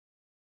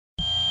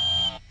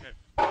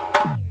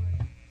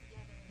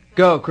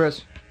Go,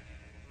 Chris.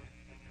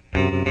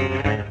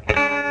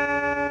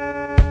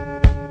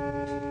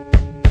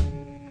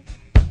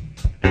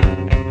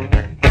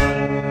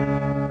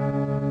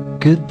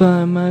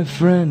 Goodbye, my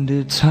friend,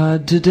 it's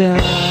hard to die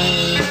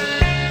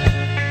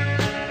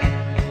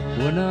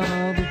when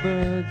all the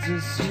birds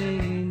are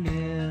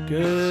singing.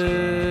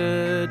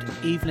 Good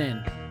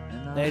evening,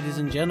 ladies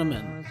and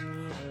gentlemen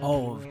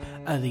of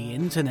the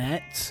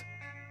internet.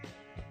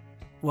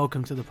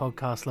 Welcome to the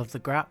podcast Love the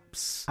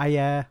Graps.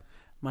 Yeah.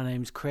 My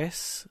name's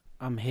Chris.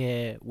 I'm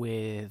here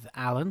with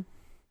Alan,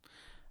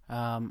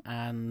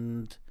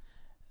 and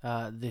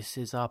this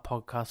is our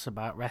podcast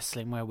about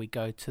wrestling, where we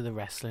go to the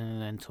wrestling and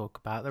then talk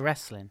about the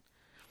wrestling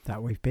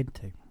That we've been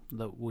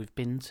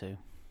to.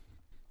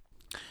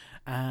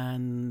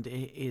 And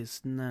it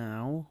is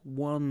now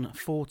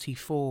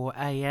 1:44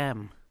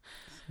 a.m.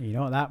 You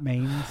know what that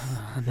means?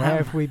 Where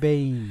have we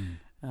been?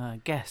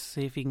 Guess.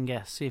 See if you can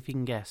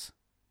guess.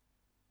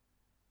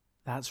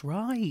 That's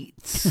right.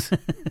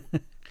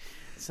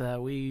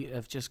 So we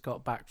have just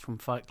got back from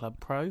Fight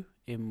Club Pro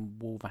in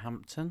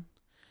Wolverhampton.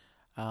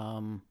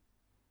 And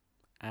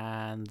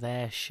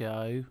their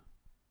show,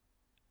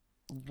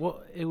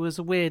 it was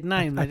a weird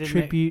name. A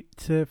tribute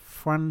to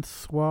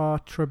Francois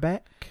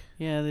Trebek.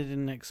 Yeah, they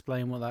didn't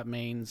explain what that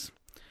means.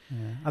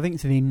 Yeah, I think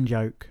it's an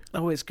in-joke.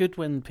 Oh, it's good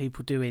when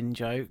people do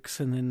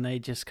in-jokes and then they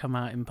just come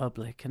out in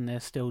public and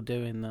they're still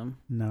doing them.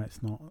 No,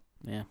 it's not.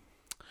 Yeah.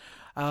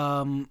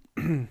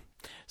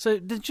 So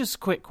just a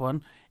quick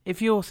one. If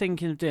you're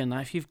thinking of doing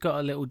that, if you've got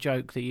a little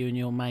joke that you and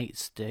your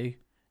mates do,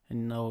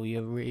 and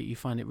you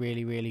find it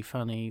really, really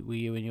funny with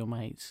you and your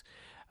mates,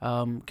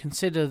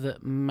 consider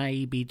that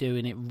maybe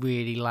doing it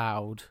really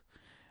loud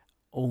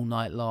all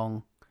night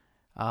long,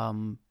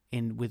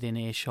 within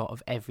earshot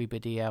of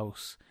everybody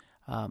else,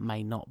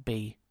 may not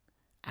be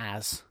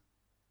as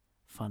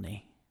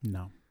funny.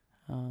 No.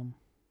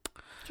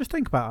 Just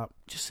think about it.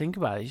 Just think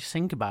about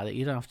it.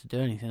 You don't have to do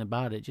anything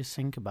about it. Just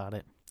think about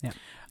it. Yeah.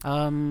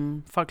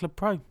 Fight Club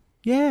Pro.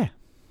 Yeah.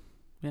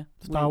 Yeah.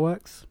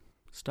 Starworks.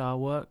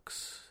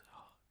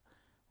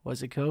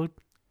 What's it called?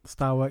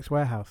 Starworks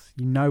Warehouse.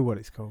 You know what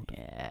it's called.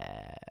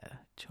 Yeah.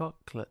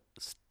 Chocolate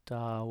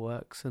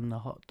Starworks and the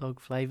hot dog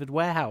flavoured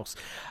warehouse.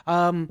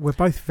 We're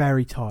both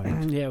very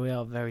tired. Yeah, we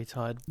are very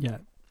tired. Yeah.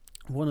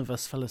 One of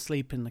us fell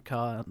asleep in the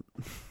car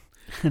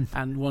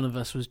and one of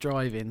us was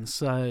driving,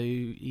 so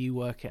you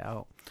work it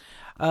out.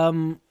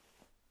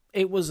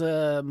 It was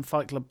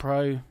Fight Club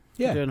Pro.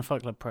 Yeah. We're doing a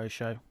Fight Club Pro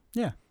show.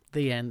 Yeah.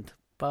 The end.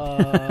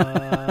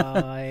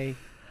 Bye.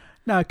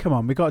 No, come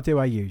on. We've got to do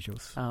our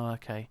usuals. Oh,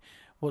 okay.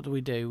 What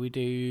do? We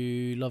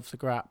do Love the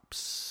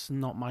Graps,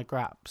 Not My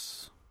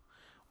Graps.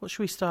 What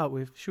should we start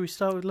with? Should we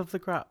start with Love the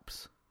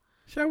Graps?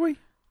 Shall we?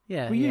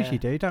 Yeah. We usually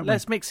do, don't we?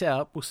 Let's mix it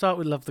up. We'll start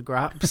with Love the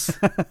Graps.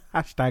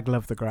 Hashtag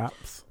Love the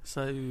Graps.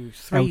 So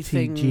three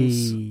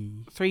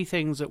LTG.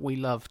 things that we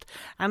loved.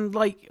 And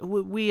like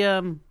we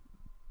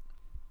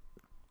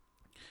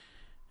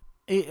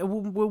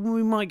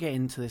might get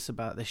into this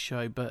about this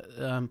show, but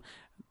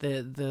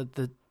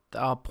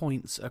our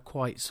points are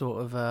quite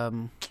sort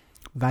of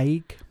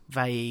vague,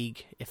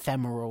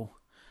 ephemeral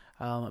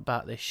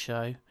about this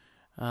show.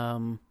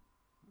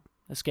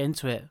 Let's get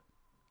into it.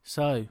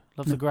 So,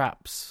 Love the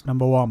Graps.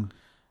 Number 1.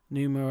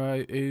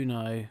 Numero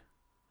uno.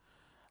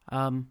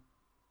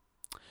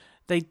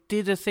 They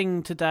did a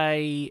thing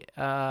today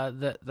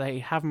that they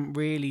haven't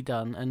really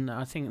done, and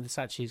I think this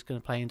actually is going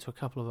to play into a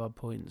couple of our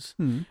points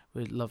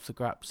with Love the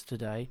Graps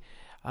today.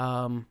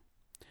 And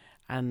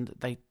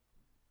they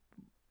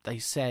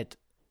said,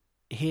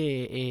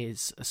 here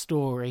is a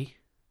story,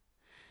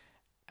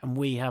 and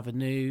we have a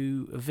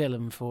new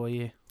villain for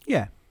you.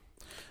 Yeah.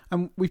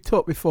 And we've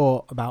talked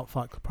before about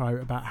Fight Club Pro,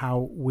 about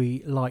how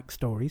we like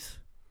stories.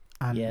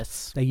 And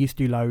yes. They used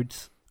to do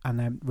loads, and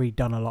they've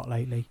redone a lot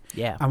lately.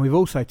 Yeah. And we've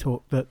also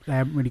talked that they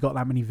haven't really got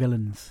that many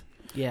villains.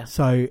 Yeah.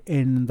 So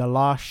in the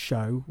last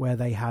show, where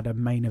they had a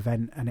main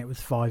event and it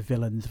was 5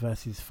 villains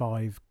versus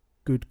 5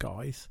 good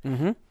guys,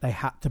 they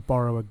had to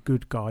borrow a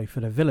good guy for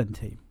the villain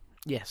team.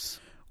 Yes.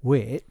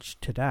 Which,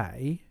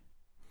 today,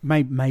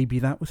 maybe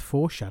that was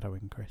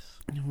foreshadowing, Chris.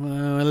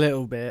 Well, a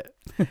little bit.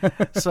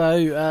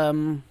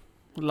 So,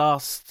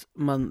 last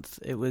month,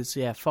 it was,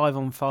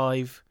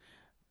 5-on-5,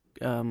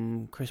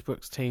 Chris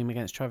Brooks' team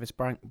against Travis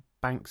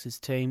Banks'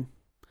 team.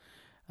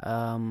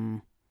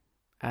 And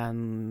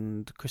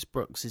Chris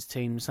Brooks'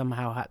 team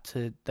somehow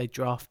they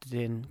drafted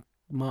in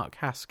Mark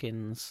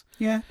Haskins.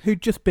 Yeah,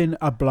 who'd just been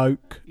a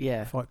bloke.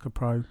 Yeah. Fight Club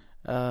Pro.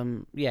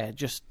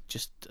 Just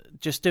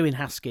doing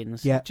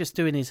Haskins. Yeah. Just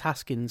doing his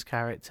Haskins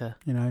character.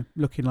 You know,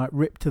 looking like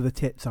ripped to the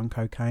tits on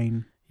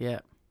cocaine. Yeah.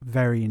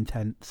 Very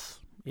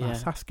intense. Yeah.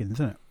 That's Haskins,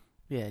 isn't it?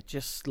 Yeah,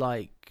 just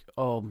like,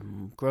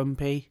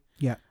 grumpy.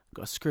 Yeah.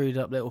 Got a screwed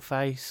up little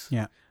face.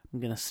 Yeah. I'm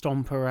going to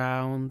stomp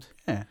around.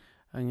 Yeah.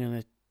 I'm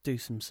going to do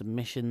some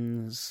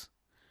submissions.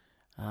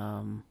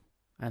 And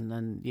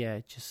then,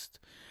 just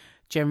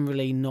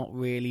generally not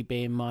really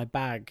being my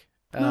bag.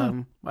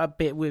 A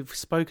bit, we've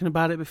spoken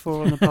about it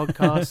before on the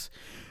podcast.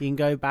 You can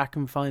go back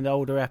and find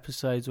older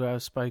episodes where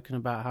I've spoken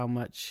about how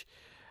much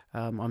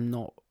I'm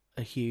not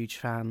a huge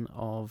fan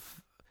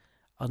of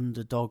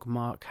underdog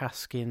Mark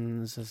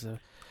Haskins as a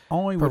I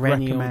would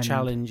perennial recommend,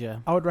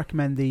 challenger I would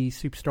recommend the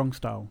Super Strong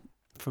Style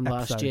from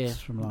last year.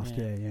 From last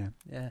year, yeah.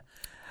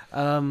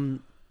 Yeah.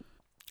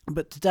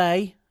 But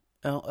today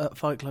at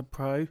Fight Club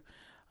Pro,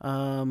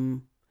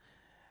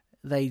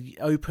 they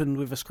opened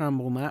with a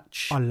scramble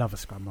match. I love a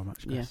scramble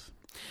match. Yeah. Yes.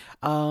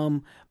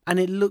 And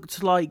it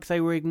looked like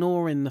they were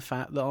ignoring the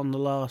fact that on the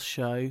last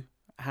show,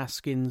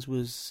 Haskins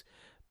was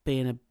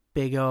being a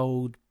big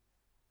old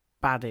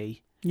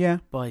baddie Yeah.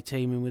 by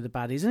teaming with the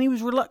baddies. And he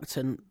was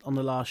reluctant on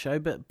the last show,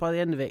 but by the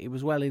end of it, he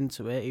was well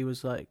into it. He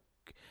was like,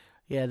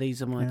 yeah,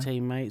 these are my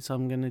teammates.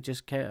 I'm going to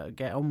just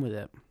get on with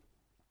it.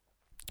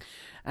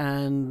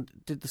 And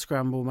did the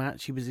scramble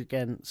match. He was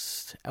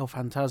against El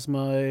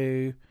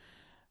Phantasmo,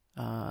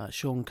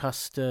 Sean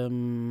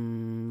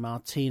Custom,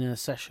 Martina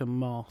Session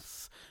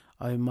Moth,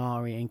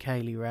 Omari and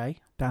Kaylee Ray.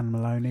 Dan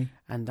Maloney.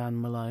 And Dan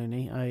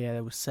Maloney. Oh, yeah,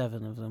 there were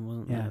 7 of them,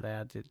 wasn't there? They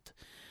added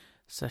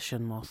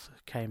Session Moth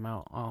came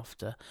out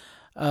after.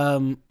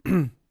 And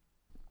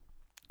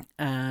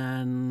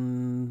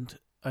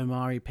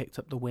Omari picked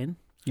up the win.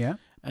 Yeah.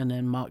 And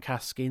then Mark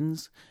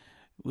Haskins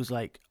was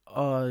like,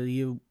 "Oh,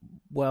 you're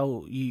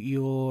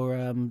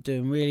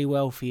doing really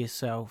well for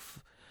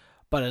yourself,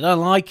 but I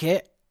don't like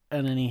it."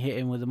 And then he hit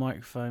him with a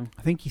microphone.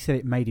 I think he said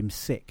it made him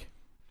sick.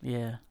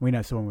 Yeah. We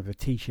know someone with a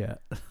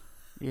T-shirt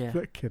Yeah.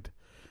 that could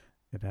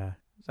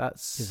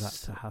That's give that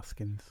to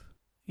Haskins.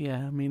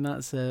 Yeah, I mean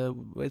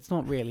it's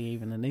not really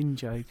even an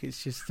in-joke.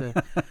 It's just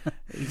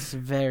it's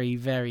very,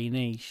 very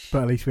niche.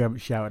 But at least we haven't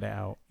shouted it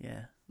out.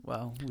 Yeah.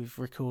 Well, we've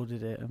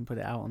recorded it and put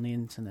it out on the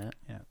internet.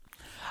 Yeah.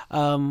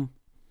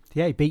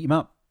 Yeah, he beat him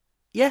up.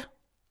 Yeah.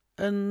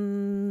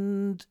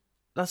 And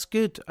that's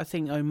good. I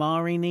think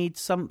Omari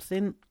needs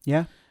something.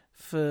 Yeah.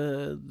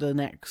 For the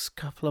next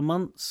couple of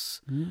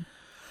months. Mm.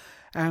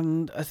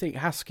 And I think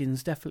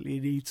Haskins definitely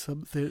needs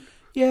something.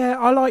 Yeah,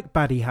 I like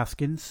Baddie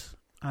Haskins.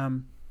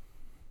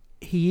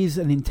 He is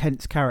an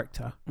intense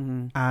character.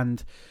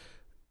 And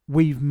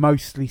we've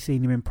mostly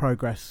seen him in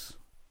Progress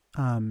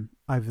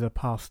over the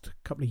past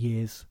couple of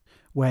years,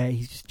 where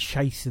he's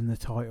chasing the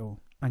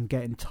title and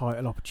getting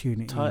title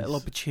opportunities. Title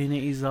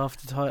opportunities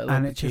after title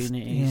and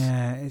opportunities.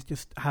 It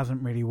just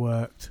hasn't really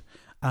worked.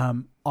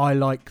 I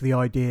like the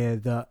idea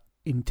that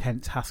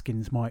intense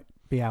Haskins might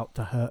be out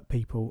to hurt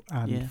people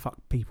and fuck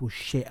people's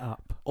shit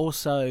up.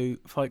 Also,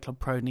 Fight Club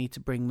Pro need to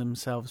bring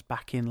themselves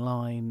back in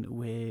line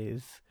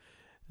with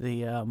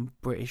the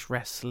British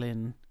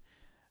wrestling,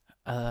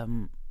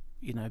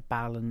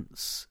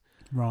 balance.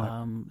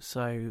 Right.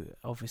 So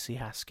obviously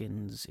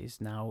Haskins is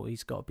now,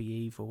 he's got to be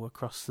evil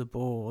across the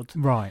board.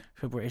 Right.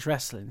 For British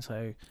wrestling.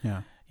 So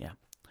yeah.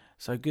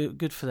 So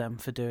good for them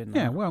for doing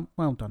that. Yeah,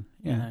 well done.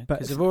 Yeah,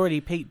 because they've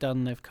already Pete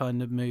Dunne. They've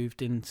kind of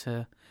moved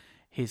into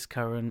his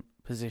current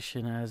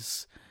position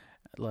as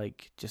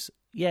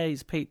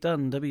he's Pete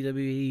Dunne,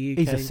 WWE UK.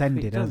 He's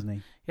ascended, hasn't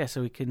he? Yeah,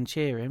 so we can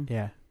cheer him.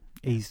 Yeah,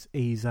 he's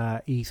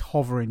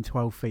hovering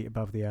 12 feet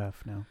above the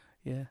earth now.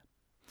 Yeah.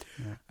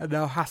 And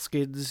now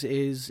Haskins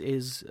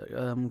is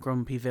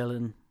grumpy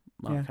villain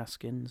Mark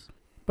Haskins.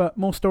 But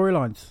more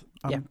storylines.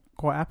 I'm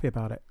quite happy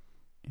about it,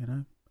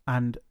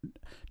 and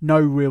no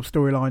real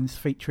storylines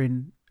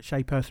featuring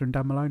Shea Purser and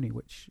Dan Maloney,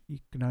 which you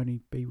can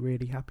only be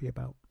really happy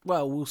about.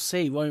 Well, we'll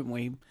see, won't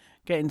we?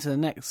 Get into the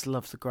next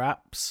Love the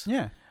Graps.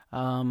 Yeah.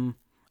 And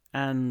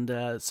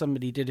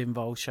somebody did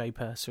involve Shea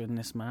Purser in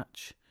this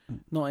match.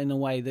 Not in a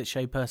way that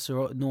Shea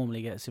Purser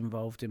normally gets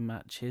involved in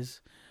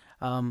matches.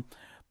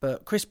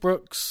 But Chris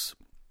Brooks,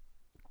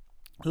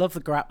 Love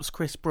the Graps,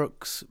 Chris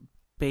Brooks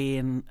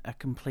being a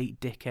complete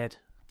dickhead.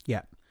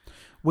 Yeah.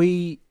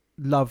 We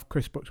love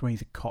Chris Brooks when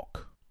he's a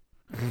cock.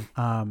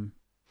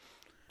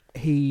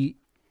 He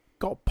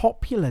got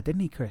popular,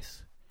 didn't he,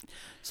 Chris?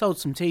 Sold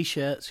some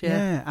T-shirts, yeah.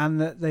 Yeah, and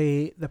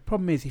the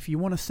problem is, if you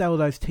want to sell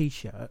those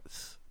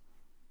T-shirts,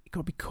 you've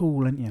got to be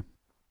cool, ain't you?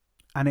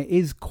 And it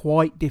is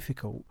quite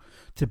difficult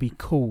to be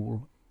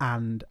cool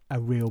and a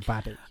real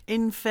baddie.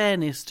 In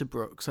fairness to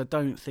Brooks, I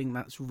don't think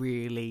that's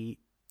really...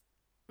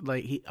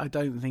 I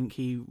don't think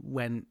he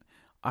went,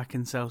 I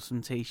can sell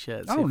some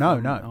T-shirts. Oh, no.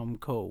 I'm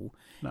cool.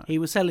 No. He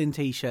was selling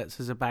T-shirts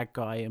as a bad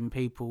guy, and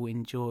people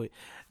enjoy...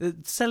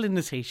 Selling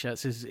the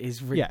T-shirts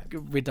is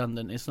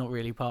redundant. It's not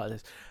really part of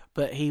this.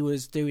 But he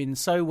was doing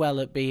so well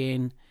at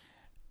being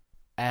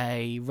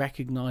a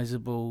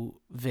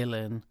recognisable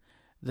villain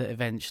that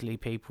eventually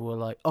people were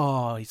like,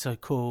 oh, he's so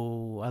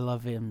cool. I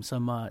love him so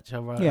much. I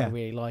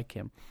really like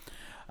him.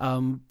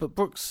 But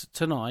Brooks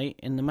tonight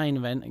in the main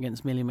event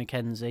against Millie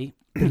McKenzie,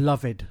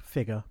 beloved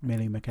figure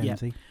Millie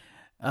McKenzie,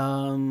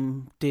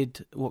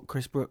 did what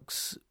Chris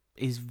Brooks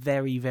is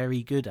very,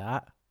 very good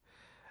at,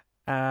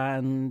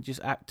 and just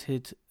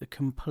acted a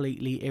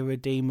completely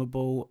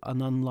irredeemable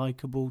and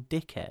unlikable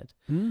dickhead.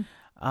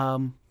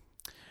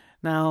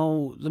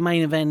 Now the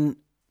main event,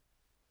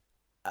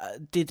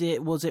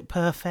 was it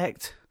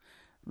perfect?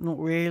 Not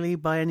really,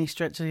 by any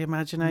stretch of the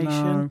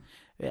imagination.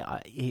 No.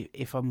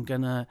 If I'm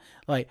gonna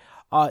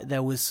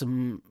there was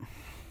some.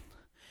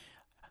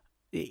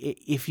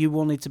 If you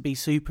wanted to be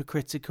super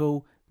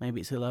critical, maybe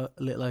it's a little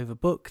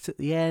overbooked at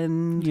the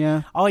end.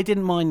 Yeah. I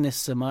didn't mind this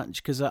so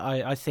much because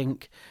I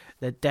think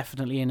they're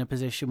definitely in a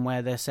position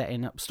where they're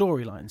setting up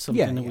storylines,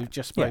 something that we've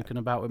just spoken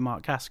about with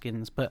Mark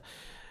Haskins, but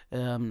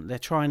they're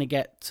trying to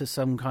get to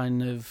some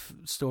kind of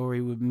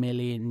story with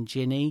Millie and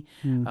Ginny.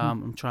 Mm-hmm.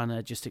 I'm trying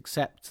to just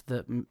accept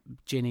that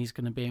Ginny's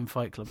going to be in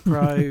Fight Club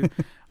Pro.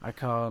 I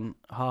can't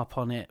harp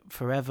on it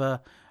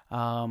forever.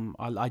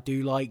 I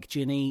do like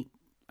Ginny.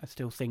 I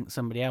still think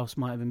somebody else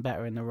might have been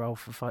better in the role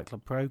for Fight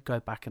Club Pro. Go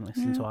back and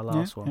listen to our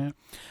last one.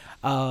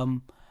 Yeah.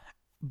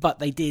 But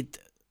they did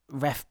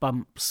ref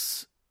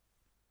bumps,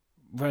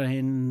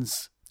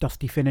 run-ins,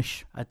 dusty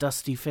finish. A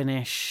dusty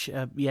finish.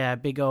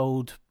 Big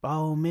old,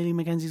 Millie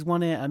McKenzie's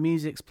won it. Her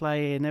music's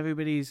playing.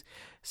 Everybody's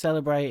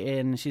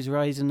celebrating. She's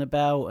raising the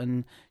belt,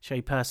 and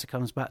Shay Purser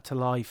comes back to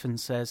life and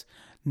says,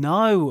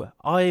 "No,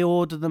 I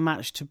ordered the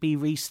match to be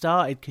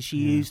restarted because she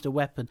used a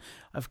weapon."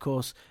 Of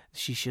course,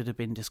 she should have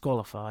been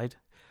disqualified.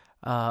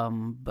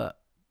 But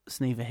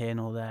it's neither here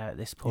nor there at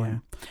this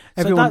point.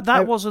 Yeah. So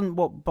that wasn't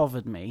what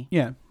bothered me.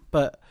 Yeah.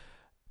 But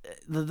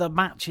the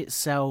match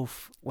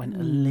itself went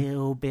a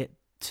little bit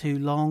too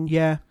long.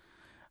 Yeah.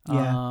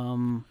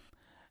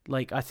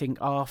 Like, I think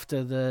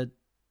after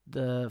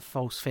the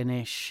false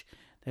finish,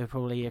 there were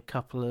probably a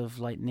couple of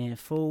like near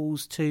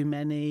falls too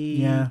many.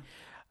 Yeah.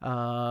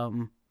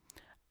 And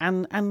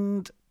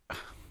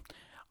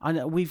I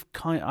know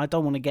I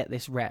don't want to get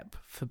this rep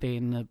for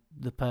being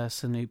the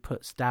person who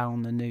puts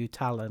down the new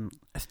talent.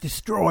 Let's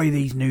destroy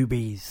these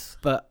newbies.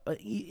 But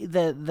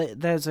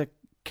there's a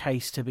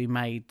case to be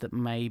made that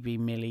maybe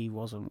Millie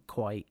wasn't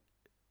quite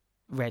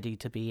ready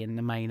to be in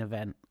the main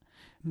event,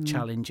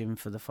 challenging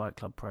for the Fight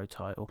Club Pro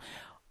title.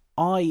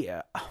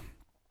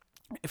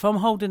 If I'm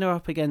holding her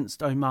up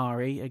against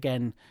Omari,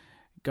 again,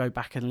 go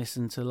back and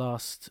listen to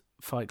last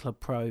Fight Club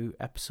Pro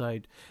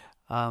episode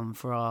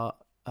for our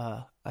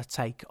a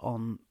take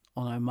on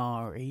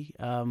Omari,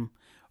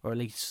 or at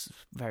least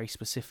very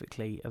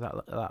specifically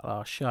that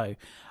last show.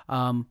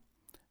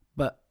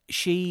 But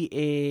she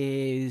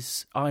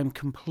is, I'm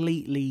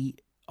completely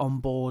on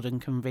board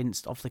and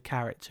convinced of the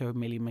character of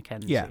Millie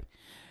McKenzie. Yeah.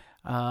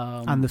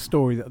 And the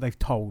story that they've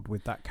told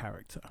with that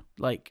character.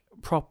 Like,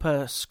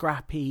 proper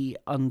scrappy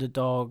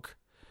underdog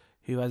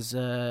who has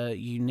a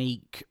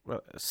unique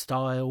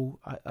style,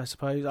 I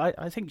suppose.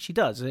 I think she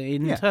does.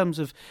 In terms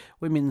of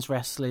women's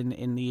wrestling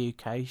in the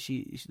UK,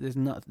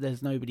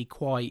 there's nobody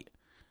quite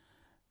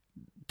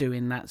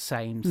doing that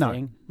same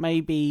thing.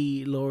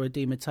 Maybe Laura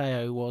Di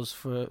Matteo was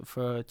for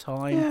a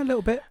time. Yeah, a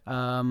little bit.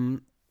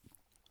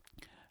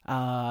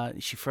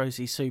 She throws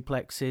these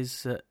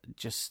suplexes that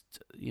just,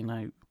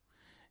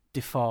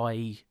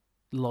 defy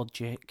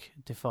logic,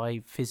 defy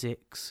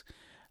physics.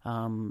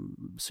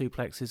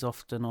 Suplexes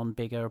often on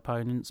bigger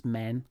opponents,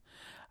 men,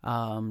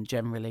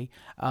 generally.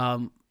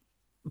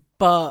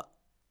 But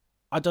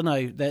I don't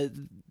know, they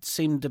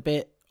seemed a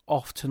bit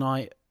off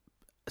tonight,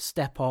 a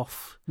step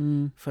off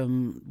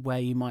from where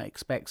you might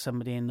expect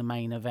somebody in the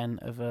main event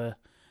of a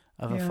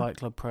Fight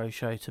Club Pro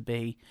show to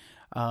be.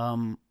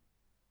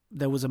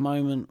 There was a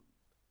moment,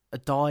 a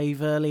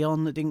dive early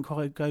on that didn't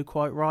go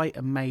quite right,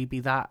 and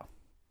maybe that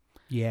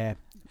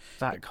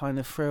kind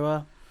of threw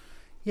her.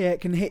 Yeah,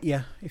 it can hit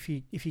you if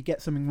you get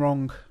something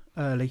wrong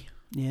early.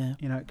 Yeah,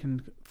 it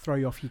can throw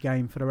you off your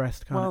game for the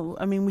rest.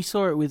 I mean, we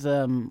saw it with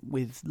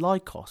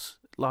Lycos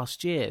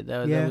last year.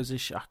 There was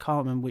I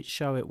can't remember which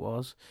show it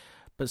was,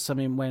 but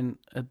something went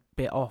a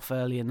bit off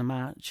early in the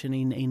match, and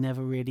he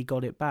never really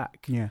got it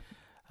back. Yeah.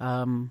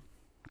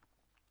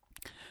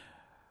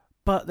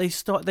 But they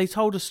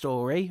told a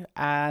story,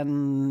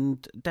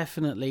 and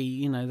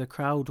definitely, the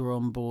crowd were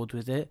on board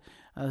with it.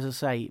 As I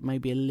say,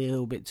 maybe a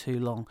little bit too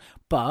long,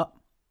 but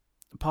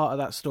part of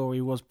that story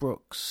was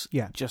Brooks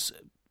just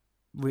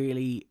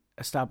really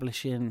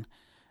establishing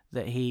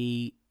that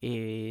he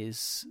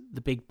is the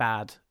big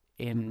bad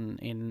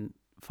in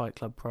Fight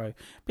Club Pro.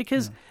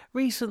 Because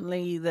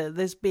recently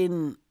there's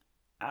been,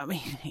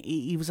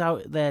 he was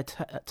out there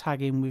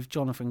tagging with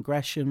Jonathan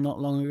Gresham not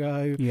long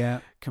ago. Yeah.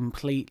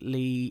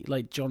 Completely,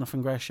 like,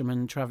 Jonathan Gresham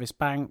and Travis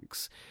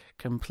Banks,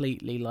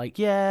 completely like,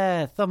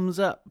 thumbs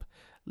up.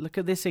 Look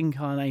at this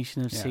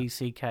incarnation of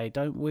CCK.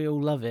 Don't we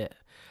all love it?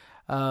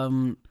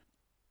 And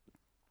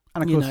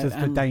of course, there's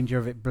the danger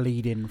of it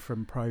bleeding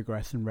from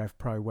Progress and Rev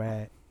Pro,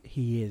 where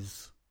he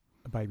is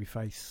a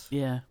babyface.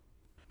 Yeah.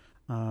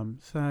 On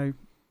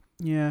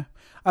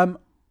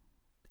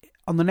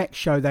the next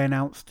show, they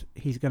announced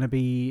he's going to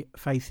be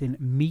facing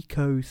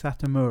Miko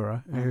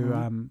Satomura, who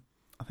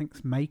I think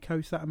is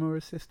Meiko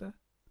Satomura's sister.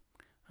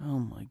 Oh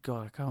my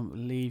God, I can't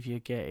believe you're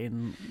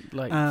getting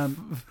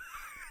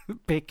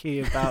picky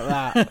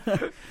about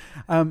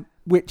that.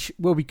 Which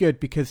will be good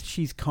because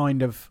she's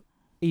kind of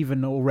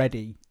even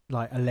already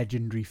like a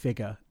legendary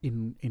figure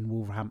in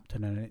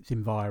Wolverhampton and its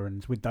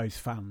environs with those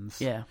fans.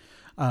 Yeah.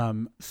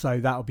 So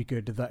that'll be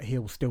good that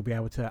he'll still be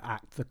able to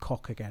act the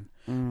cock again.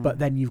 But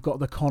then you've got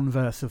the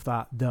converse of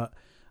that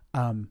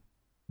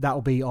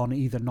that'll be on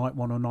either night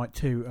 1 or night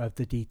 2 of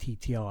the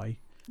DTTI.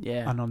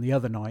 Yeah. And on the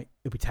other night,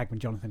 it'll be tagged with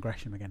Jonathan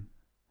Gresham again.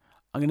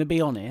 I'm going to be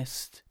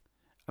honest.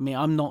 I mean,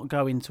 I'm not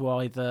going to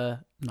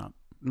either No.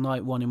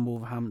 night 1 in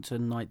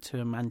Wolverhampton, night 2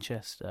 in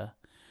Manchester.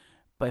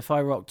 But if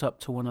I rocked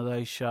up to one of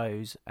those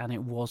shows and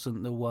it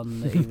wasn't the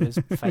one that he was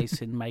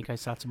facing Meiko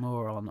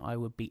Satomura on, I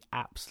would be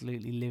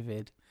absolutely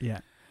livid. Yeah.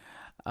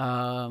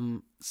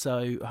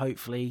 So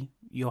hopefully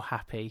you're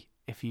happy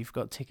if you've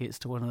got tickets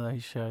to one of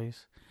those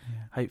shows.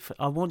 Yeah. Hopefully,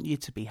 I want you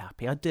to be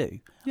happy. I do.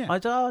 Yeah. I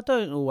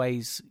don't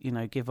always,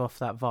 give off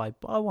that vibe,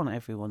 but I want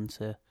everyone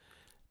to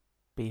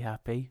be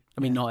happy.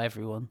 I mean, not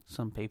everyone.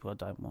 Some people I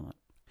don't want it.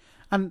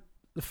 And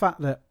the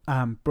fact that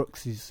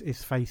Brooks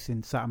is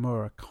facing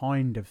Satomura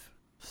kind of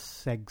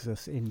segs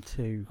us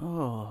into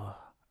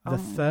the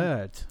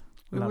third.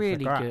 We're Love the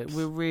really Graps. good.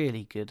 We're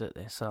really good at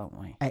this, aren't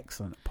we?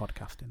 Excellent at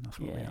podcasting. That's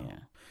what we are. Yeah.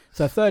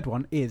 So third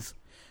one is,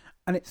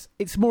 and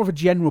it's more of a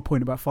general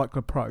point about Fight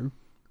Club Pro,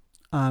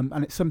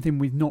 and it's something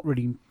we've not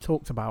really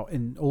talked about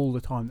in all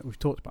the time that we've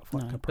talked about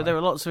Fight Club Pro. But there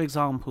are lots of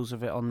examples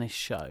of it on this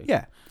show.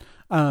 Yeah.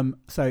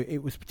 So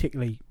it was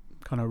particularly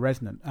kind of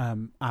resonant.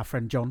 Our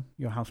friend John,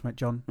 your housemate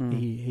John,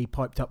 he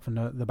piped up from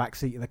the back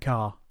seat of the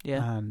car,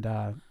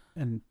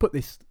 and put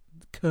this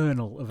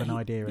kernel of an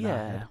idea in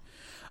our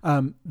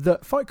head.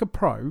 That Fight Club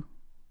Pro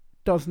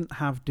doesn't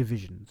have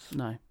divisions.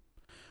 No.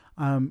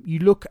 You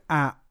look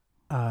at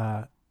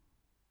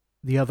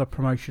the other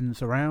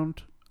promotions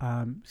around,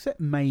 except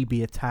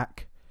maybe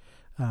Attack.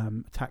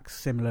 Attack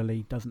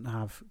similarly doesn't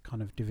have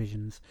kind of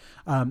divisions.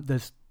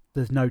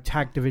 There's no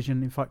tag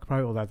division in Fight Club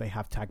Pro, although they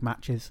have tag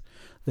matches.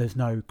 There's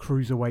no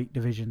cruiserweight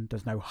division.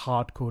 There's no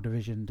hardcore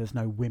division. There's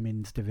no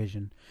women's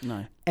division.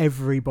 No.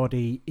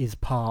 Everybody is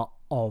part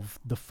of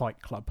the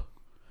Fight Club.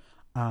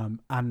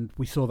 And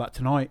we saw that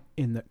tonight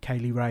in that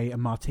Kaylee Ray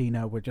and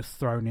Martina were just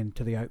thrown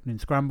into the opening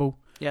scramble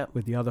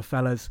with the other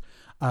fellas.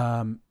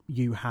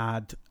 You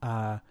had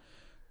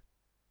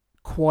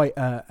quite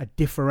a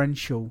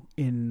differential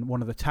in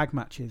one of the tag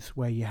matches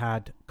where you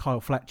had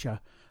Kyle Fletcher,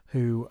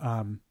 who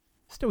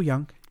still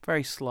young.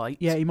 Very slight.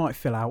 Yeah, he might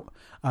fill out,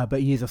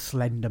 but he is a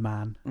slender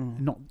man.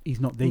 He's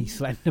not the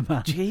slender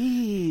man.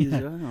 Jeez.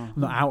 I'm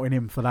not outing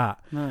him for that.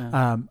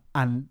 No.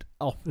 And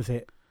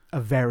opposite,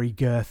 a very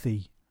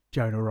girthy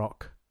Jonah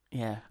Rock.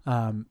 Yeah.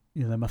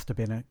 There must have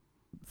been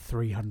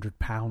 300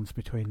 pounds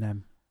between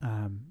them.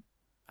 I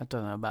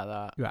don't know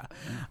about that.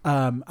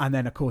 Yeah. And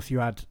then, of course, you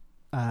had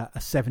a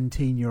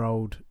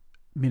 17-year-old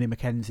Minnie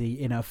McKenzie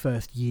in her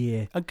first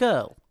year. A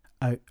girl.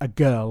 A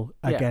girl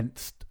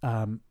against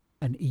an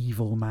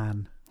evil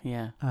man.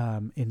 Yeah.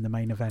 In the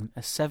main event. A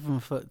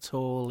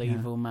 7-foot-tall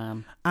evil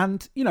man.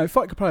 And,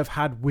 Fight Club Pro have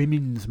had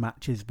women's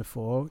matches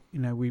before.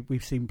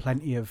 We've seen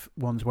plenty of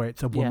ones where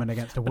it's a woman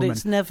against a woman. But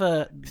it's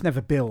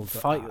never billed.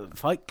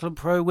 Fight Club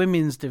Pro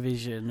women's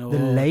division or the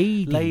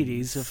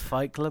ladies of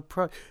Fight Club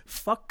Pro.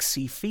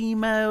 Foxy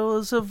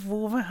females of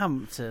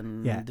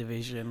Wolverhampton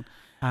division.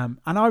 And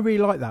I really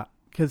like that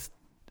because,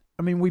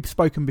 we've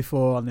spoken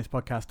before on this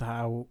podcast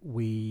how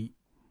we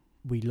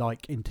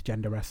like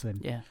intergender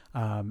wrestling. Yeah.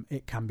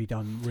 It can be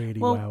done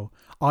really well.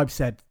 I've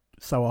said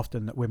so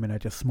often that women are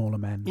just smaller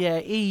men. Yeah,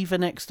 Eve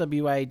and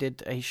XWA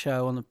did a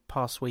show on the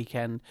past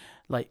weekend,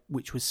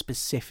 which was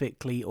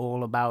specifically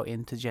all about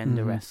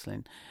intergender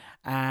wrestling.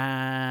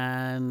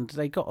 And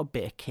they got a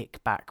bit of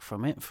kickback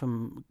from it,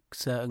 from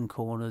certain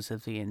corners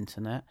of the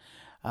internet.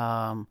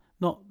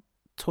 Not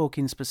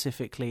talking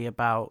specifically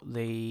about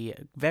the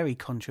very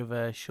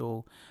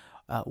controversial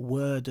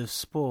word of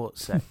sport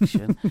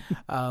section,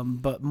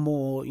 but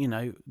more,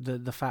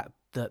 the fact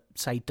that,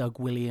 say, Doug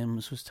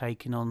Williams was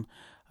taking on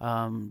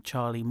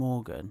Charlie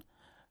Morgan.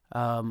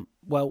 Doug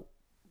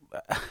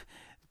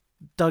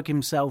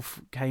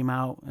himself came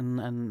out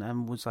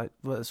and was like,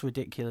 well, that's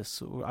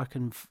ridiculous. I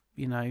can,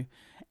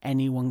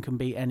 anyone can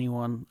beat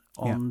anyone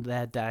on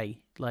their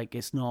day.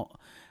 It's not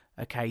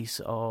a case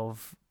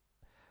of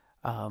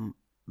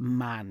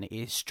man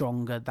is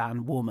stronger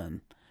than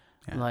woman.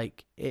 Yeah.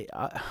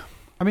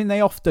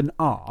 They often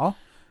are.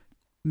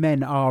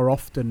 Men are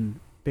often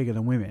bigger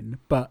than women,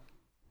 but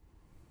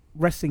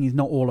wrestling is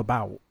not all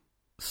about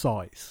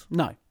size.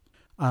 No.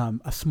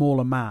 A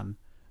smaller man.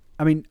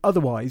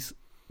 Otherwise,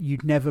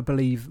 you'd never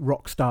believe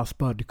Rockstar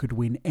Spud could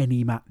win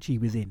any match he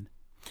was in.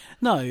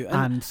 No.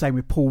 And same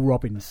with Paul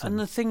Robinson. And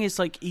the thing is,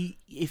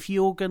 if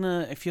you're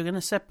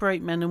gonna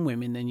separate men and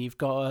women, then you've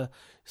got to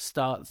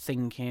start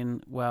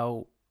thinking,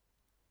 well,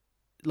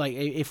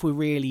 if we're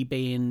really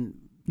being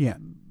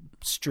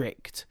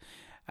strict,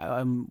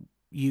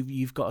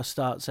 you've got to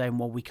start saying,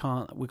 well, we've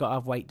got to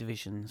have weight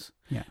divisions.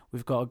 Yeah.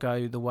 We've got to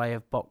go the way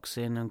of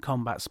boxing and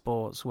combat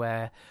sports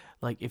where,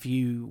 if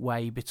you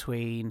weigh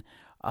between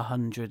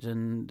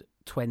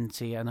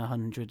 120 and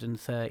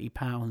 130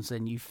 pounds,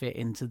 then you fit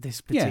into this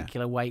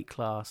particular weight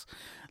class.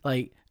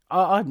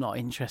 I'm not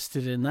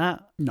interested in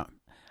that. No.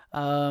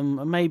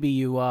 Maybe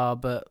you are,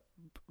 but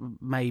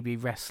maybe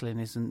wrestling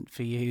isn't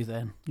for you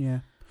then. Yeah.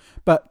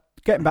 But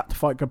getting back to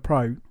Fight Club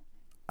Pro,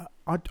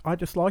 I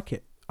just like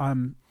it.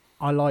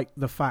 I like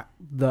the fact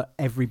that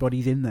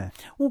everybody's in there.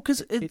 Well,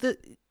 because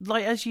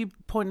as you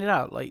pointed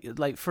out,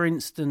 for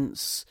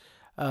instance,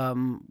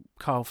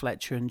 Carl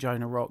Fletcher and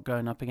Jonah Rock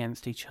going up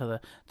against each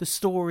other. The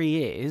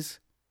story is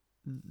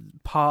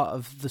part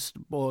of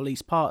or at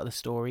least part of the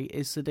story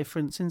is the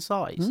difference in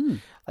size.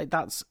 Like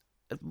that's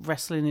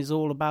wrestling is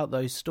all about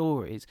those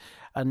stories,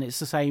 and it's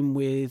the same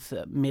with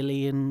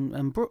Millie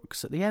and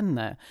Brooks at the end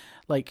there.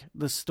 Like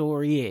the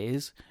story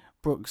is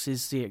Brooks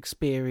is the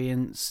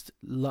experienced,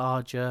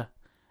 larger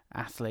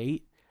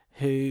athlete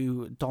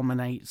who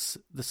dominates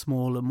the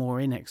smaller, more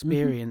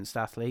inexperienced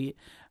athlete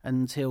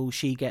until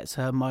she gets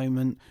her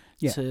moment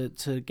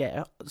to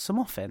get some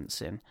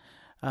offense in.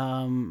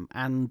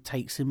 And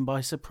takes him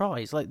by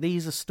surprise. Like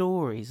these are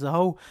stories. The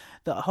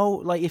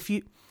whole like if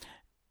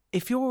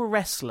you're a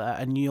wrestler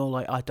and you're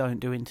like, I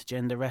don't do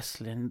intergender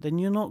wrestling, then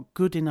you're not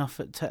good enough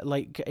at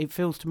like it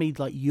feels to me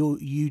like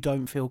you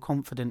don't feel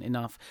confident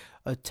enough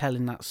at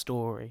telling that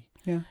story.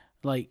 Yeah,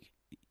 like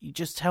you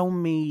just tell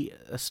me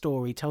a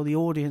story, tell the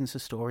audience a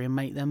story, and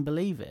make them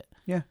believe it.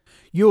 Yeah,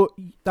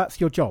 that's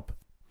your job.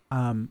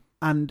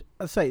 And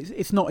I say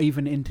it's not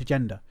even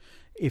intergender.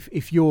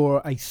 If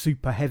you're a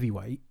super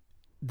heavyweight,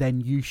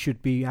 then you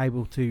should be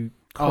able to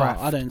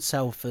craft. Oh, I don't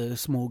sell for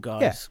small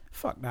guys. Yeah,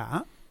 fuck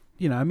that.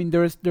 You know, I mean,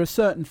 there are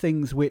certain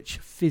things which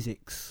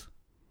physics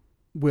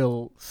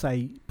will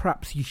say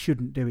perhaps you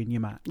shouldn't do in your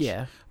match.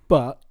 Yeah.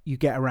 But you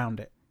get around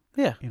it.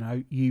 Yeah. You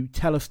know, you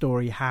tell a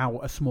story how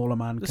a smaller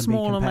man can be competitive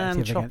The smaller man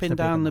against chopping a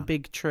down the man.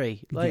 big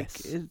tree. Like,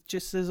 Yes. it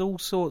just there's all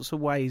sorts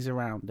of ways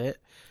around it.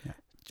 Yeah.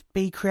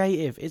 Be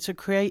creative.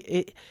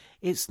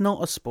 It's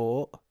not a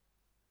sport.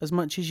 As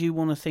much as you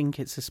want to think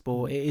it's a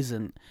sport, it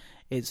isn't.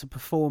 It's a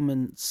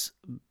performance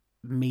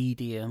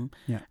medium,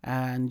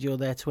 and you're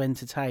there to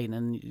entertain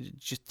and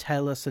just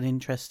tell us an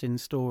interesting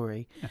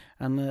story,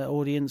 and the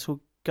audience will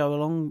go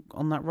along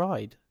on that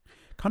ride.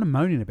 Kind of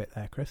moaning a bit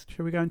there, Chris.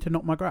 Shall we go into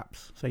Not My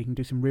Graps so you can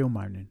do some real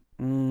moaning?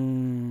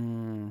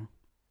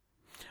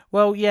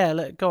 Well,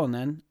 yeah, go on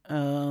then.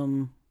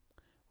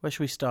 Where should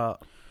we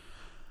start?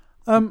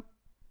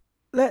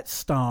 Let's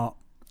start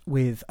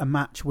with a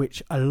match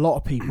which a lot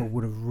of people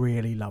would have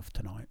really loved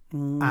tonight,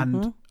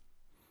 and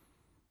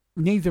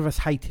neither of us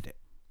hated it.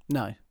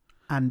 No,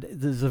 and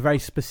there's a very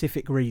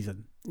specific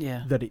reason.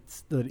 Yeah, that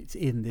it's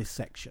in this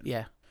section.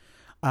 Yeah,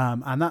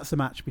 and that's a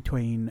match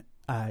between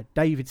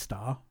David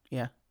Starr.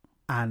 Yeah,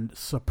 and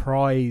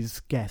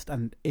surprise guest,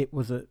 and it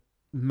was a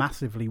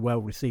massively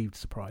well received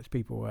surprise.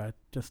 People were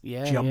just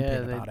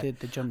jumping about it.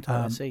 They jumped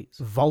out of their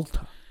seats.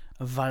 Walter.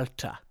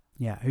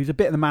 Yeah, who's a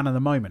bit of the man of the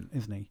moment,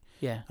 isn't he?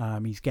 Yeah.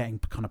 He's getting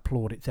kind of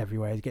plaudits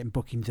everywhere. He's getting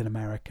bookings in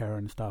America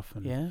and stuff.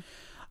 And, yeah.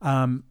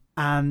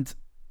 And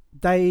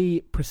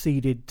they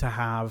proceeded to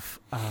have...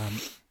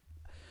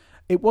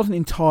 it wasn't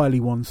entirely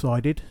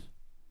one-sided,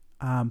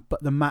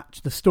 but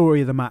the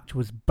story of the match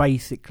was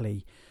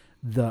basically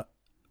that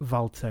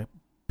Walter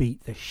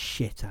beat the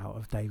shit out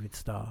of David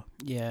Starr.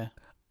 Yeah.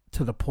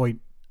 To the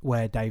point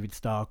where David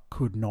Starr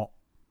could not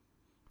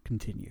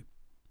continue.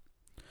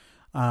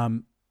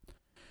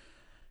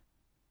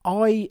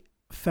 I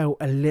felt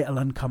a little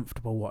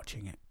uncomfortable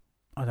watching it.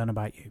 I don't know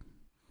about you.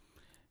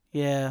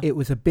 Yeah. It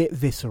was a bit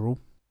visceral,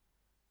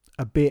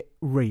 a bit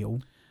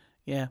real.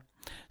 Yeah.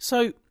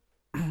 So,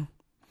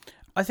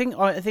 I think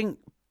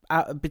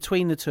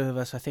between the two of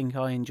us, I think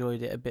I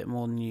enjoyed it a bit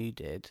more than you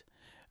did.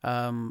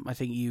 I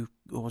think you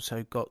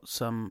also got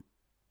some.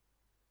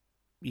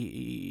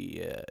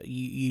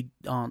 You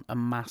aren't a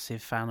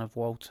massive fan of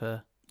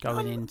Walter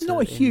going into.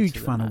 Not a huge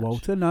fan of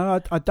Walter.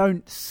 No, I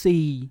don't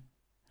see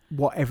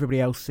what everybody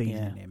else sees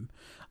in him.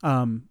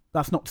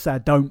 That's not to say I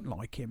don't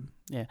like him.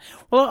 Yeah.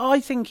 Well,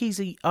 I think he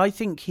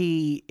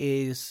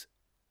is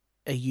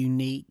a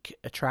unique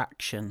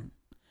attraction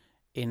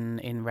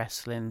in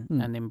wrestling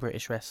and in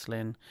British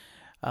wrestling.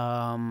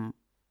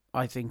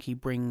 I think he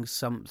brings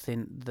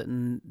something that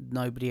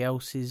nobody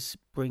else is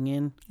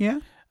bringing. Yeah.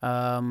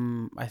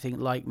 I think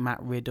like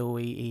Matt Riddle,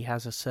 he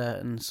has a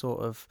certain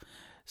sort of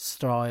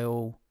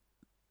style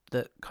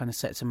that kind of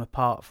sets him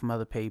apart from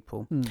other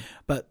people.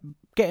 But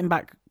getting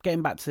back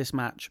to this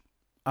match,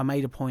 I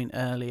made a point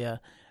earlier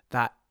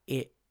that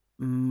it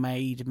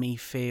made me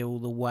feel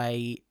the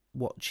way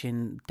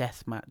watching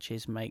death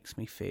matches makes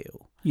me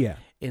feel. Yeah.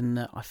 In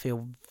that I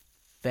feel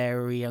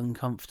very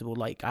uncomfortable.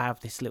 Like I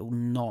have this little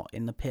knot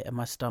in the pit of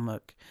my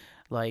stomach.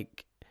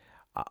 Like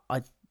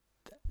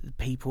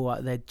people,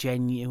 they're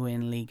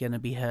genuinely going to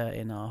be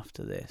hurting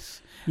after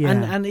this. Yeah.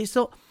 And it's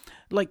not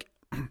like.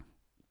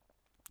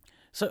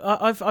 So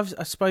I've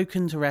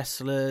spoken to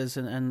wrestlers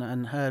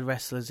and heard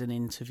wrestlers in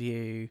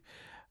interview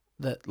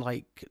that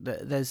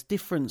there's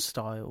different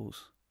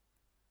styles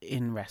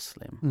in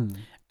wrestling,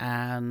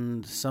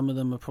 and some of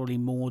them are probably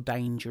more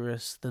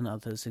dangerous than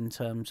others in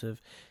terms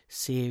of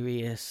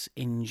serious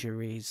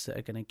injuries that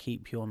are going to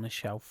keep you on the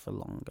shelf for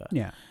longer.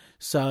 Yeah.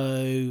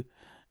 So,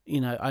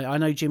 I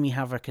know Jimmy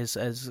Havoc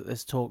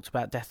has talked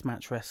about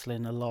deathmatch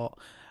wrestling a lot,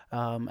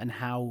 and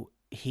how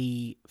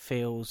he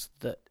feels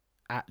that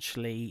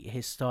actually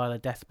his style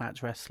of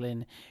deathmatch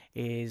wrestling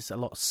is a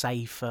lot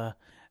safer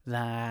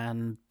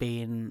than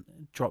being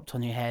dropped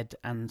on your head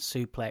and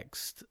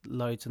suplexed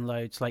loads and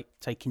loads, like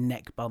taking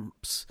neck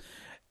bumps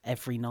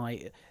every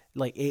night.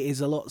 Like it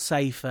is a lot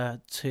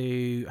safer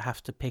to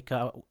have to pick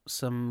up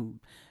some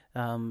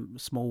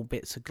small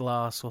bits of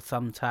glass or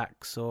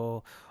thumbtacks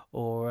or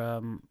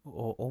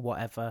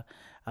whatever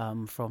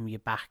from your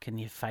back and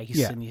your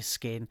face and your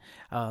skin,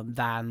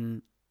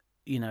 than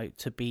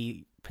to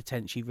be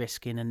potentially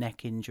risking a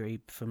neck injury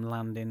from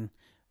landing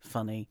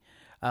funny.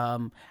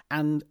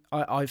 And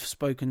I've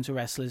spoken to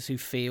wrestlers who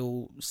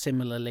feel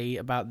similarly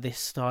about this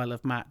style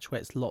of match where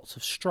it's lots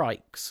of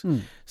strikes.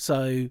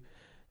 So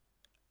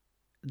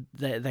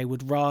they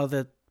would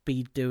rather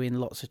be doing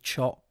lots of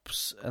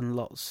chops and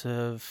lots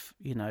of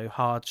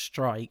hard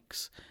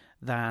strikes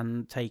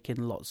than taking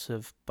lots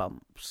of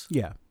bumps.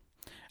 Yeah.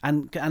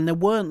 And there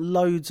weren't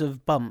loads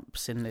of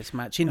bumps in this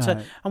match.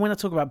 And when I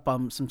talk about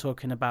bumps, I'm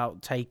talking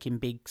about taking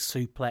big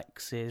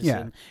suplexes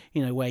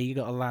and where you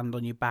got to land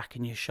on your back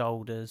and your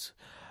shoulders.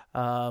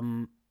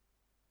 There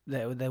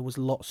was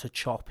lots of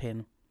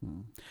chopping.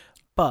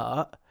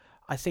 But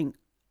I think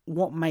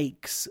what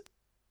makes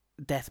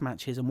death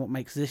matches and what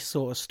makes this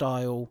sort of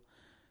style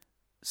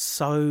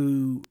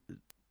so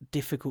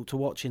difficult to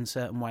watch in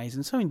certain ways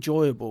and so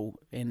enjoyable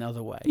in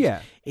other ways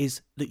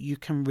is that you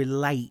can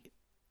relate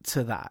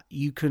to that.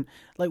 You can,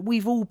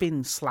 we've all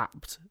been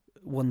slapped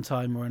one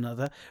time or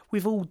another.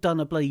 We've all done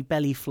a bloody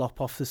belly flop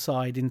off the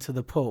side into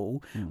the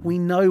pool. We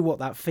know what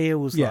that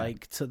feels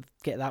like, to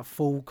get that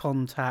full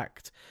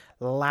contact,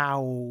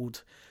 loud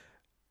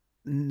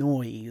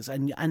noise,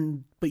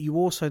 but you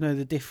also know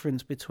the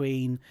difference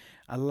between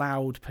a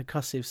loud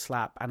percussive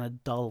slap and a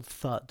dull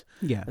thud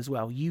as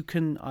well.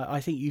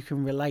 I think you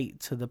can relate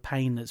to the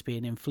pain that's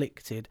being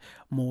inflicted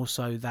more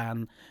so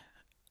than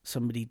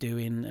somebody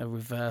doing a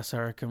reverse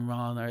Hurricane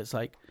Rana. It's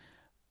like,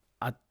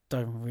 I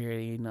don't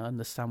really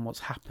understand what's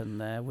happened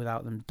there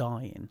without them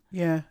dying.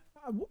 Yeah.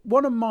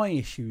 One of my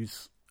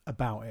issues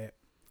about it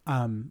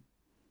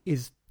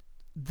is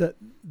that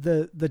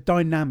the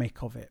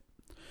dynamic of it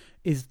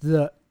is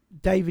that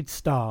David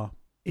Starr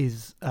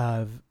is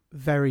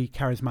very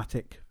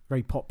charismatic,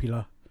 very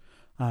popular,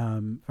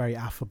 very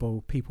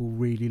affable. People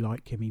really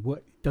like him. He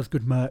does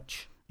good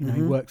merch.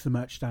 He works the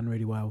merch stand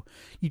really well.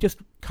 You just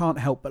can't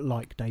help but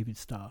like David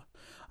Starr.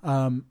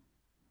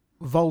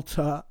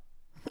 Volta,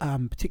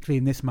 particularly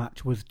in this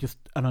match, was just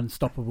an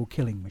unstoppable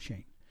killing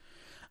machine.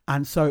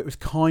 And so it was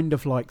kind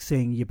of like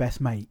seeing your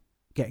best mate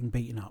getting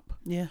beaten up.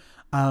 Yeah.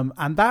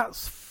 And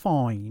that's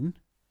fine.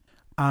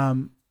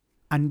 And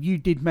you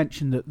did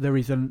mention that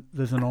there's an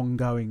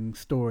ongoing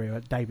story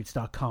that David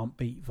Starr can't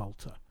beat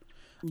Volta.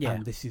 Yeah.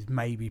 And this is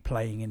maybe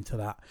playing into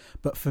that.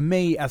 But for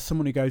me, as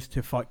someone who goes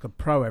to Fight Club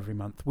Pro every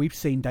month, we've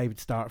seen David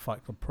Starr at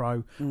Fight Club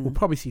Pro. We'll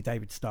probably see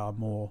David Starr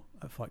more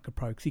at Fight Club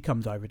Pro because he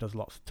comes over, does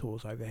lots of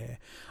tours over here.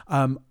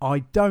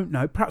 I don't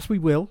know. Perhaps we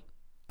will.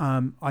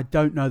 I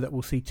don't know that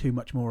we'll see too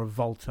much more of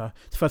Volta.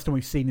 It's the first time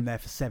we've seen him there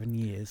for 7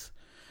 years.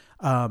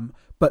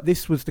 But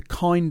this was the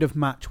kind of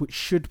match which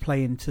should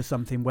play into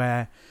something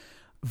where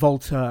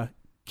Volta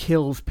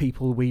kills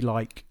people we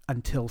like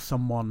until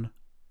someone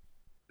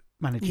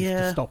manages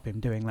to stop him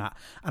doing that.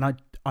 And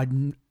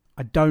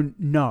I don't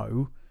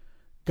know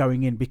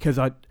going in, because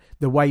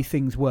the way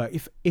things work,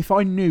 if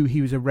I knew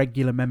he was a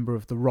regular member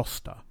of the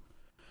roster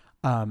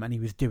and he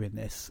was doing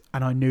this,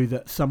 and I knew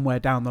that somewhere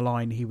down the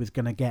line he was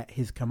going to get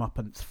his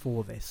comeuppance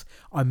for this,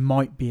 I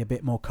might be a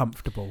bit more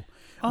comfortable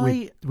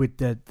with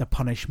the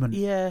punishment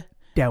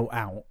dealt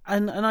out.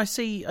 And I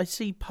see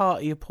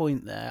part of your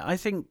point there. I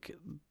think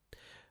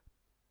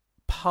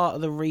part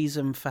of the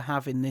reason for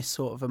having this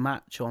sort of a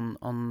match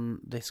on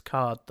this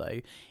card,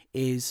 though,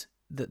 is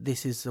that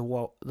this is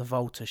the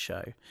Volta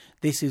show.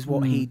 This is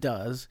what he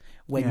does.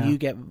 When you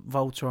get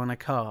Volta on a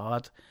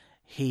card,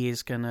 he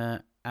is going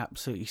to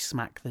absolutely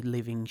smack the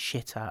living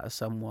shit out of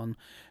someone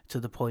to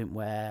the point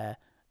where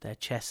their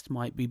chest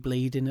might be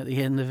bleeding at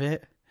the end of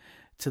it,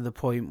 to the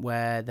point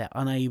where they're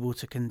unable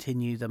to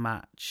continue the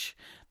match.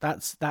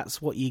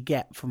 That's what you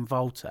get from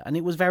Volta. And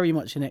it was very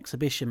much an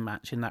exhibition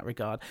match in that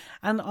regard.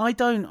 And I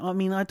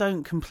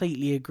don't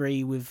completely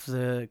agree with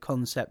the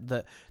concept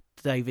that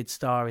David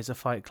Starr is a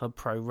Fight Club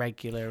Pro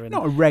regular, and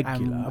not a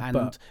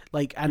regular,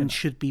 and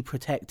should be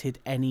protected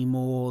any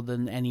more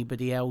than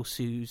anybody else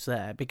who's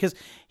there, because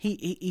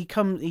he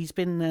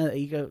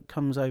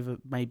comes over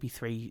maybe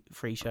three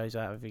shows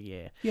out of a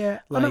year. Yeah,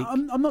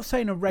 I'm not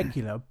saying a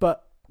regular,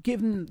 but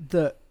given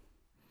that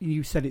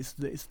you said it's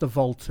the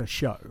Volta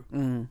show,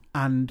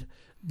 and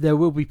there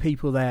will be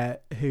people there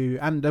who,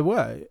 and there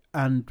were,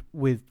 and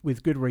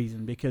with good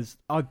reason, because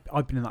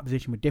I've been in that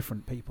position with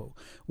different people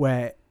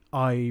where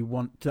I've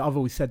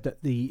always said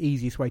that the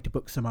easiest way to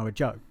book Samoa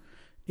Joe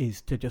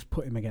is to just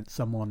put him against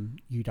someone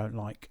you don't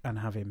like and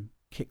have him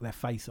kick their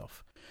face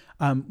off.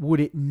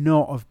 Would it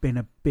not have been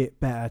a bit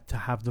better to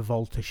have the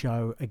Volta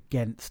show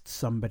against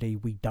somebody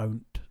we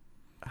don't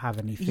have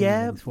any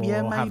feelings for,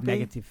 or have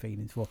negative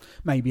feelings for?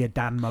 Maybe a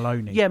Dan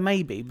Maloney. Yeah,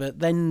 maybe, but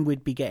then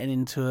we'd be getting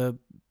into a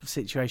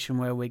situation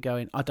where we're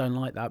going, I don't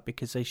like that,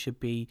 because they should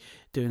be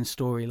doing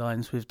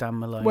storylines with Dan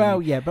Maloney.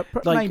 Well, yeah, but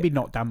maybe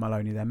not Dan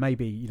Maloney then.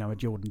 Maybe, a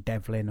Jordan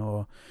Devlin,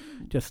 or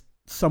just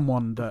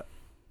someone that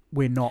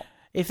we're not.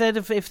 If they'd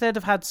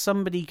have had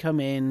somebody come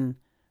in,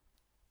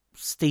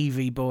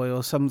 Stevie Boy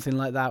or something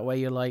like that, where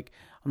you're like,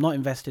 I'm not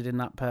invested in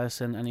that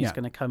person, and he's Yeah.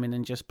 going to come in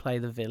and just play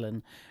the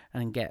villain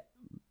and get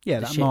Yeah,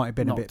 the that shit might have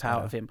been a knocked bit out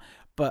better. of him.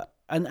 But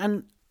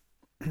and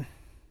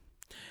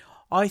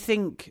I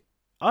think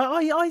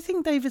I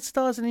think David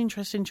Starr's an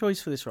interesting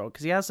choice for this role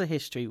because he has a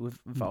history with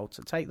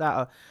Volta. Take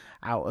that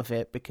out of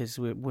it because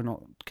we're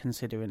not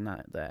considering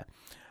that there.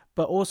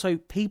 But also,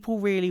 people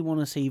really want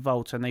to see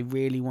Volta and they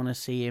really want to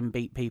see him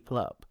beat people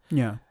up.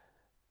 Yeah.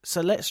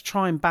 So let's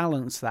try and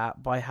balance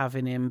that by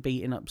having him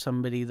beating up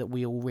somebody that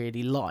we all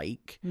really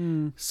like.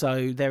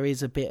 So there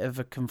is a bit of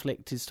a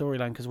conflicted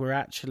storyline because we're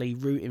actually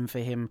rooting for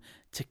him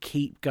to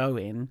keep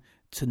going,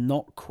 to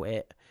not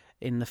quit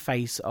in the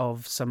face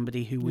of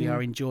somebody who we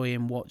are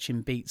enjoying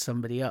watching beat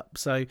somebody up.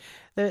 So,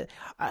 like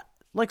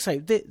I say,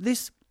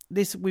 this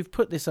we've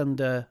put this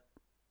under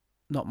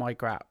Not My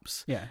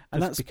Graps. Yeah,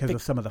 and that's because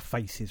of some of the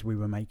faces we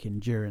were making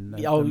during the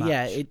match.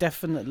 Yeah, it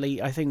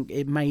definitely, I think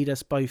it made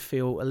us both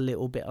feel a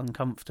little bit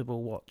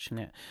uncomfortable watching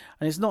it.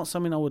 And it's not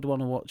something I would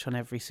want to watch on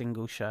every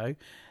single show.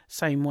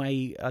 Same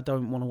way I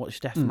don't want to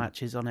watch death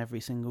matches on every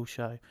single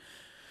show.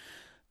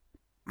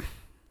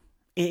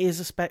 It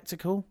is a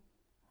spectacle.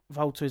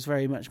 Volta is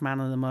very much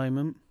man of the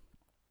moment.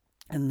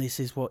 And this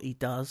is what he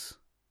does.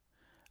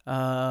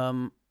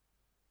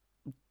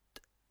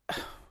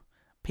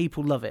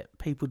 People love it.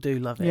 People do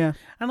love it. Yeah.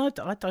 And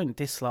I don't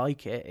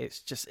dislike it.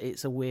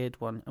 It's a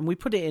weird one. And we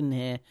put it in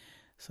here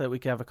so that we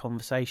could have a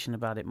conversation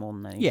about it more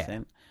than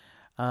anything.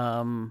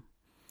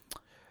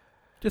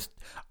 Just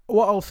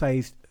what I'll say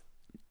is,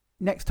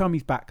 next time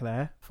he's back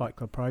there, Fight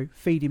Club Pro,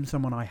 feed him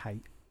someone I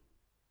hate.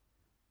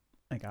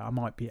 Okay, I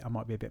might be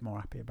a bit more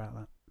happy about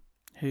that.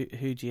 Who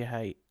do you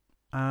hate?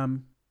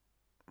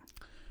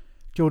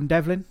 Jordan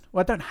Devlin.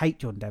 Well, I don't hate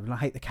Jordan Devlin. I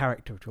hate the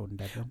character of Jordan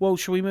Devlin. Well,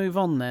 shall we move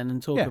on then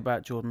and talk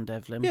about Jordan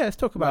Devlin? Yeah, let's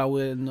talk about... Well,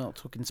 we're not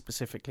talking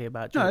specifically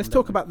about Jordan No, let's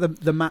talk about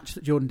the match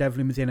that Jordan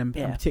Devlin was in and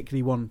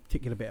particularly one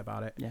particular bit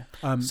about it. Yeah.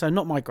 So,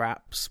 Not My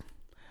Graps.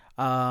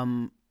 We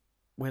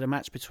had a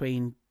match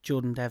between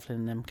Jordan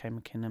Devlin and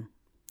MK McKinnon.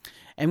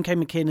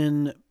 MK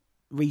McKinnon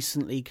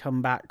recently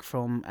come back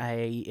from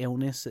a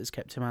illness that's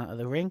kept him out of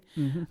the ring.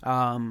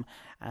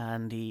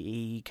 And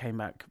he came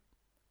back,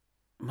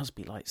 must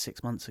be like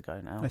 6 months ago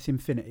now. That's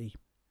Infinity.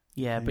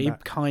 Yeah, but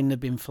he'd kind of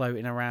been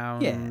floating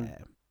around,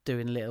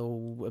 doing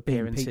little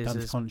appearances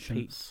as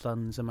Pete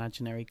Dunne's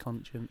imaginary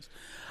conscience.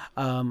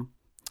 And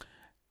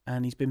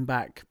he's been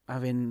back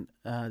having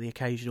the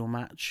occasional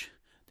match.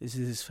 This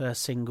is his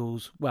first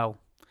singles, well,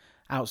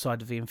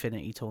 outside of the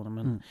Infinity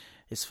tournament,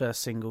 his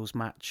first singles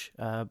match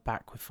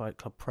back with Fight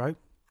Club Pro.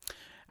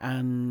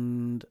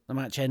 And the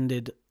match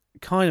ended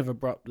kind of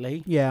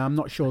abruptly. Yeah, I'm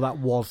not sure that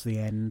was the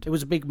end. It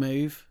was a big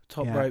move,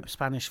 top rope,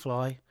 Spanish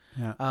fly.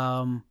 Yeah.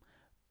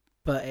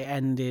 But it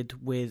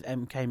ended with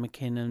MK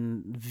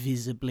McKinnon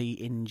visibly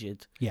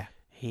injured. Yeah.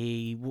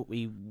 He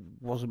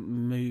wasn't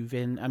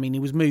moving. I mean, he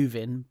was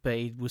moving, but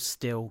he was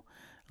still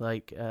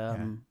like.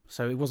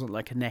 So it wasn't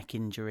like a neck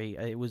injury.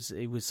 It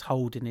was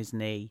holding his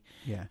knee.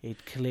 Yeah.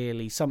 It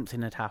clearly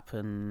something had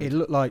happened. It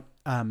looked like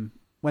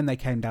when they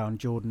came down,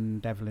 Jordan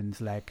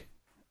Devlin's leg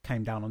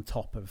came down on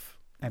top of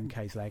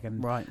MK's leg,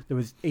 and there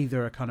was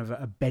either a kind of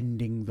a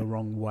bending the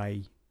wrong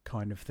way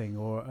kind of thing,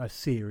 or a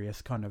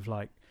serious kind of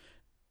like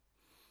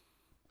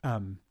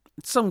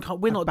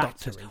we're not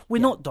doctors.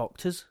 We're not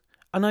doctors.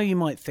 I know you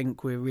might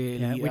think we're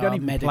really we don't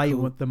even medical. play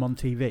with them on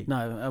TV.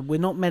 No, we're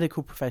not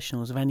medical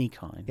professionals of any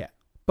kind. Yeah,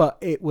 but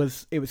it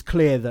was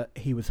clear that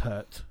he was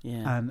hurt.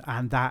 Yeah,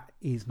 and that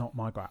is not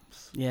my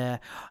graps. Yeah,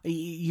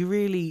 you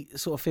really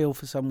sort of feel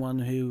for someone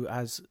who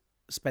has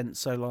spent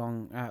so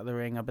long out of the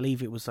ring. I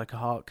believe it was like a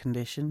heart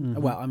condition.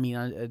 Well, I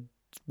mean,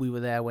 we were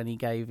there when he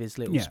gave his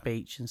little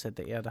speech and said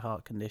that he had a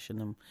heart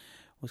condition and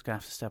was going to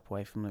have to step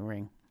away from the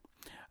ring.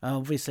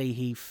 Obviously,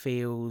 he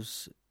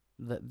feels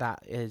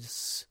that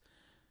is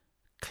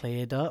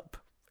cleared up.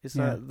 Is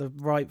that the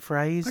right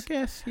phrase? I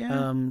guess,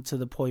 yeah. To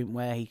the point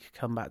where he could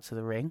come back to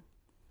the ring.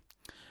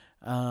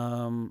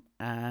 And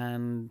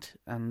then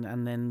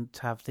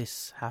to have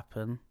this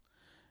happen,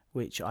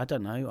 which I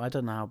don't know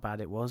how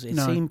bad it was. It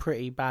seemed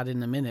pretty bad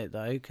in the minute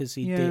though, because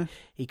he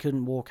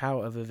couldn't walk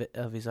out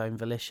of his own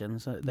volition,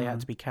 so they had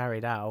to be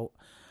carried out.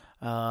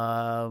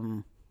 I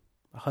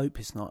hope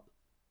it's not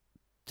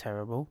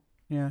terrible.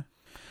 Yeah.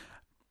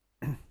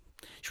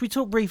 Should we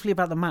talk briefly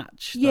about the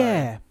match?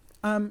 Yeah.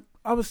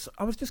 I was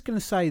just going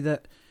to say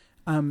that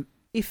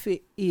if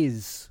it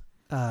is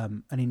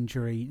an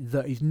injury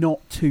that is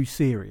not too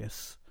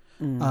serious,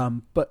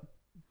 but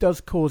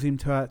does cause him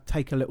to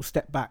take a little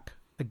step back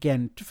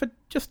again for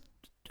just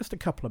a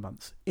couple of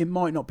months, it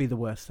might not be the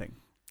worst thing.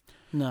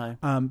 No.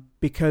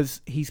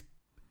 Because he's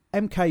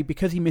MK,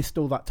 because he missed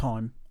all that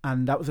time,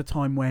 and that was a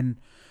time when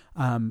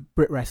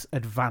BritWres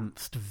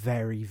advanced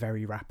very,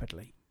 very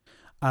rapidly.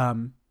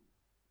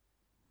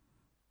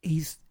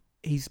 He's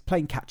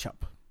playing catch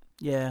up.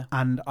 Yeah.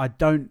 And I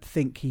don't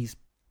think he's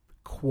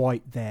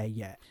quite there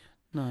yet.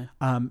 No.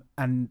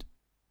 And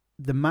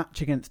the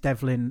match against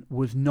Devlin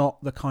was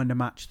not the kind of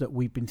match that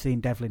we've been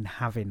seeing Devlin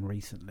having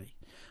recently.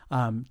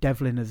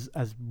 Devlin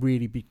has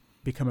really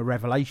become a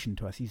revelation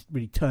to us. He's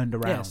really turned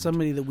around. Yeah,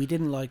 somebody that we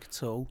didn't like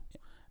at all.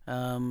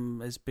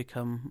 has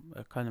become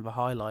a kind of a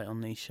highlight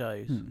on these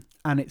shows.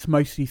 And it's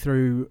mostly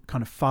through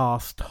kind of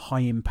fast,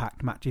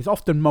 high-impact matches,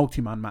 often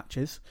multi-man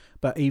matches,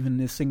 but even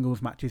the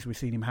singles matches we've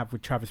seen him have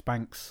with Travis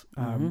Banks,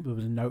 there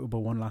was a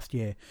notable one last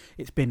year.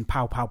 It's been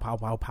pow, pow, pow,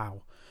 pow,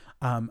 pow.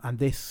 And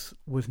this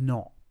was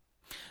not.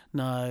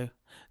 No.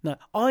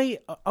 I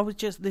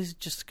was this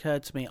just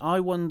occurred to me. I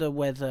wonder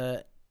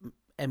whether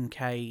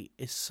MK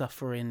is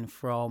suffering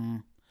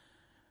from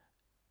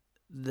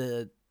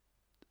the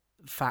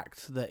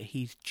fact that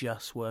he's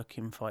just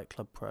working Fight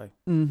Club Pro.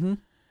 Mm-hmm.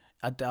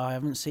 I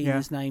haven't seen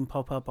his name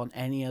pop up on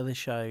any other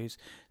shows.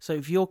 So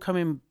if you're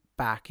coming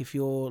back, if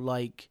you're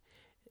like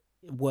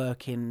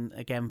working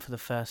again for the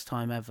first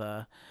time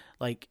ever,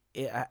 like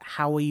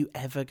how are you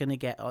ever going to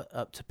get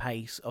up to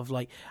pace of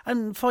like?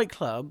 And Fight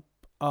Club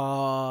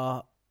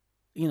are,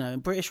 you know,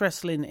 British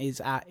wrestling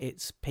is at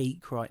its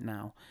peak right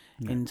now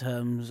in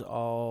terms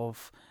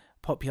of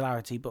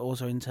popularity, but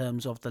also in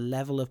terms of the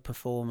level of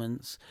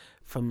performance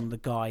from the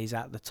guys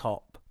at the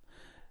top.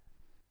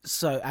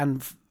 So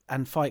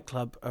and Fight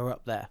Club are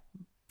up there.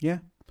 Yeah.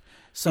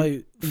 So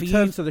in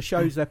terms of the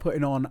shows they're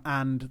putting on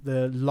and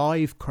the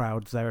live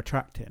crowds they're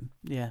attracting,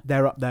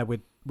 they're up there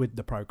with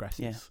the Progresses.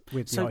 Yeah.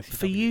 With the so ICW.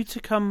 For you to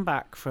come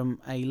back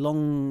from a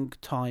long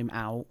time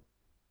out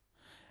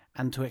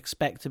and to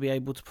expect to be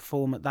able to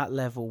perform at that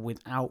level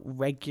without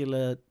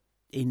regular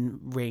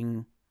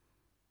in-ring,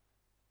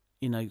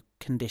 you know,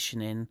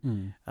 conditioning,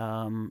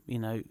 you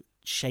know,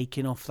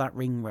 shaking off that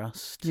ring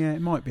rust. Yeah,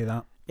 it might be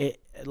that.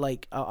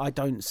 I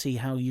don't see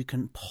how you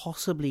can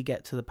possibly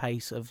get to the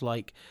pace of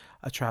like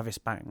a Travis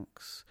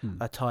Banks,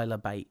 a Tyler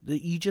Bate.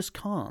 That you just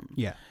can't.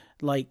 Yeah.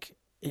 Like,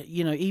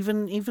 you know,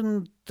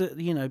 even the,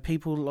 you know,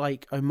 people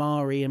like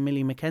Omari and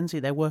Millie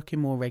McKenzie, they're working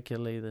more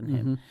regularly than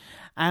him.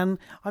 And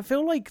I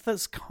feel like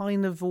that's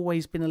kind of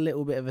always been a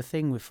little bit of a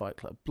thing with Fight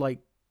Club. Like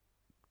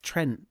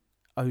Trent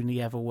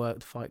only ever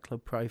worked Fight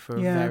Club Pro for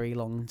a very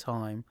long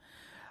time.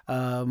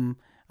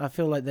 I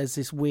feel like there's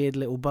this weird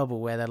little bubble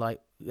where they're like,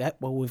 yeah,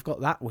 well, we've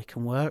got that, we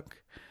can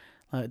work.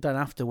 Don't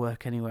have to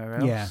work anywhere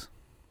else.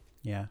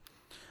 Yeah.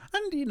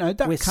 And, you know,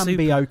 that can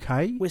be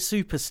okay. We're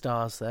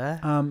superstars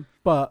there.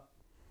 But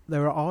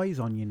there are eyes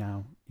on you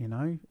now, you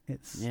know.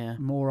 It's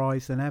more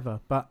eyes than ever.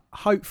 But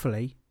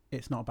hopefully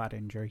it's not a bad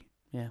injury.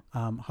 Yeah.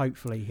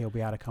 Hopefully he'll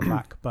be able to come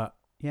back. But,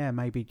 yeah,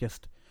 maybe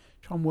just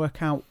try and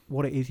work out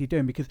what it is you're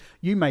doing. Because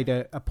you made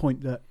a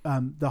point that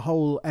the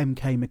whole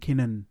MK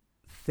McKinnon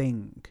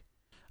thing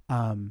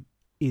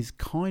is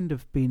kind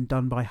of being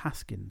done by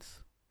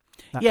Haskins.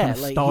 That kind of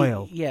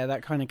style.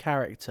 That kind of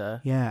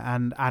character. Yeah,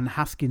 and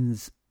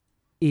Haskins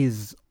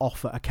is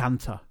off at a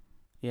canter.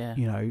 Yeah.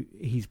 You know,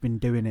 he's been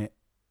doing it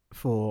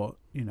for,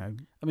 you know...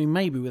 I mean,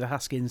 maybe with a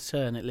Haskins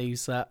turn, it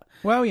leaves that...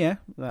 Well, yeah,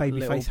 that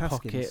babyface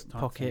Haskins.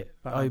 Pocket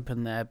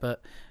open there,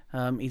 but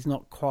he's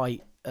not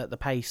quite at the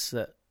pace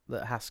that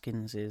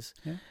Haskins is.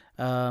 Yeah.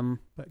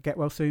 But get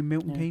well soon,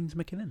 Milton Keynes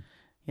McKinnon.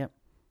 Yep.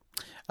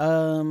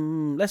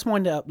 Let's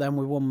wind it up then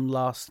with one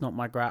last Not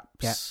My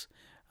Graps.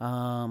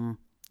 Yeah.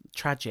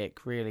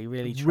 Tragic, really,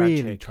 really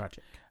tragic. Really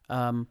tragic.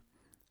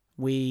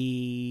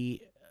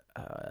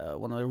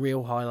 One of the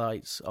real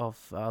highlights of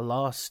our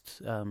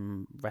last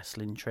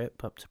wrestling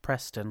trip up to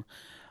Preston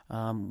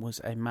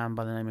was a man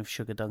by the name of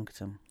Sugar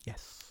Dunkerton.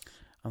 Yes.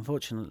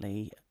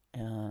 Unfortunately,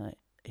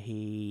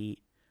 he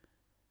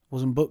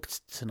wasn't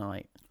booked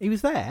tonight. He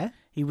was there?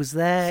 He was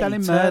there.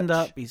 Selling he turned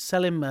merch. up. He's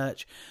selling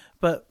merch.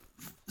 But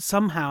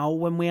somehow,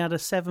 when we had a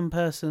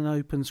 7-person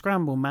open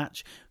scramble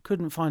match,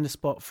 couldn't find a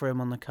spot for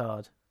him on the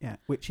card. Yeah,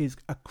 which is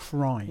a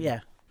crime. Yeah.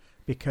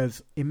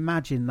 Because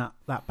imagine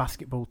that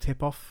basketball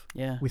tip-off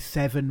with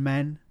 7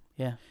 men.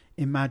 Yeah.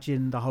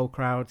 Imagine the whole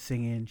crowd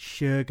singing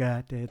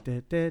Sugar, da,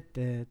 da, da,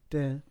 da,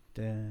 da,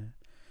 da,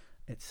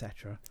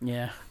 etc.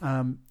 Yeah.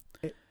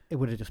 It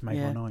would have just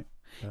made my night.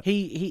 But.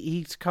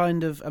 He's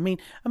kind of, I mean,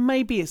 and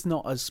maybe it's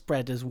not as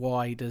spread as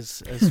wide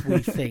as we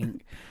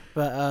think,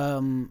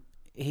 but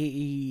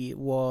he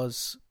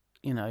was,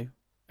 you know,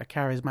 a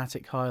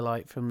charismatic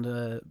highlight from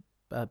the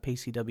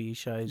PCW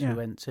shows we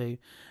went to.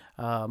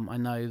 I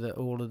know that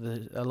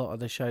a lot of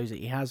the shows that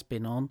he has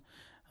been on,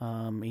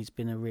 he's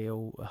been a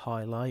real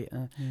highlight.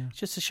 It's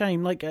just a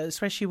shame, like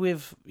especially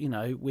with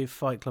with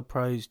Fight Club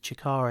Pro's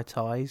Chikara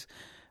ties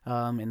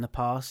in the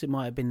past. It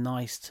might have been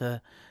nice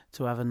to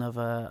have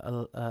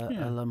another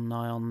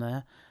alumni on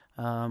there.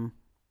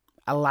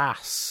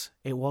 Alas,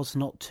 it was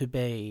not to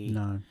be.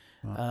 No.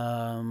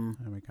 Right.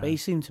 There we go. But he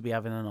seemed to be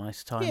having a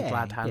nice time,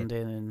 glad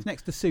handing, and it's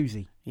next to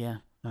Susie. Yeah.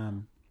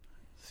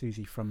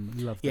 Susie from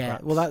Love the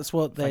Raps well, that's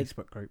what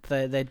Facebook group.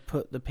 They'd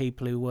put the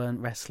people who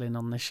weren't wrestling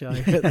on the show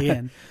at the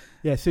end.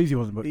 Yeah, Susie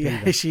wasn't booked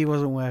either. She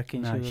wasn't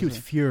working. No, she was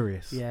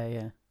furious.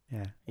 Yeah,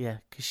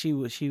 because she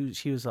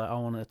was like, I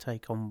want to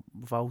take on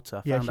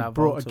Volta. Yeah, Found she out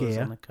brought Volta a gear was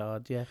on the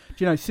card. Yeah.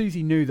 Do you know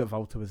Susie knew that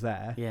Volta was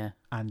there? Yeah.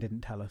 And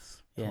didn't tell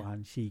us. Yeah.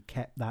 And she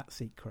kept that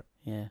secret.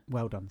 Yeah.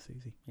 Well done,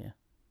 Susie. Yeah.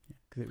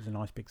 Because it was a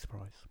nice big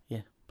surprise.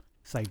 Yeah.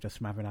 Saved us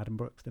from having Adam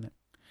Brooks, didn't it?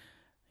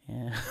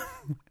 Yeah.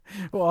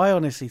 Well, I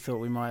honestly thought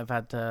we might have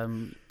had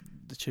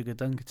Sugar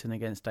Dunkerton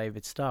against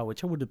David Starr,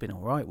 which I would have been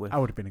all right with. That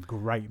would have been a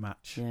great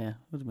match. Yeah,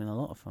 would have been a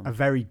lot of fun. A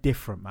very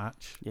different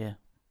match. Yeah.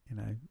 You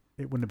know,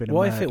 it wouldn't have been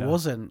What a if murder. it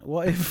wasn't?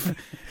 What if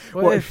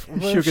What if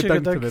Sugar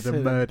Dunkerton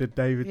had murdered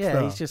David Starr?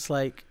 Yeah, he's just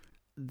like,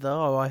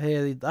 oh, I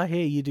hear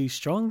you do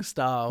strong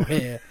style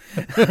here.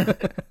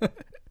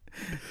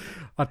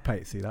 I'd pay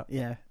to see that.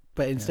 Yeah,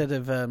 but instead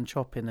of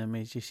chopping them,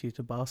 he's just used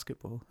a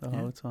basketball the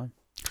whole time.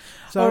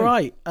 So, all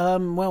right.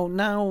 Well,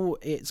 now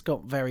it's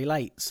got very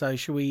late, so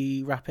shall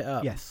we wrap it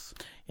up? Yes.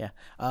 Yeah.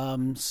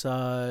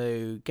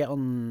 So get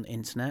on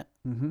internet,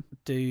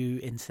 do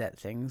internet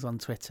things on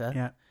Twitter.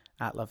 Yeah.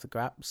 At Love the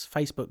Graps,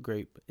 Facebook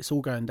group. It's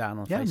all going down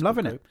on Facebook. Yeah, I'm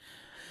loving it.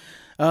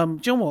 Do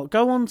you know what?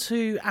 Go on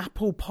to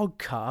Apple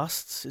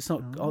Podcasts. It's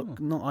not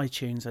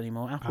iTunes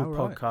anymore. Apple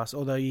Podcasts,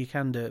 although you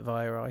can do it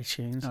via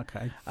iTunes.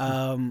 Okay.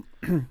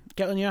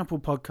 Get on your Apple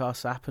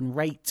Podcasts app and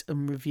rate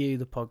and review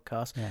the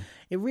podcast. Yeah.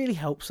 It really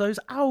helps those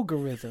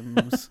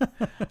algorithms.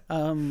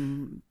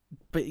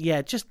 But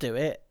yeah, just do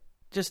it.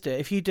 Just do it.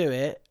 If you do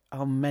it,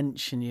 I'll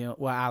mention you.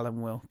 Well,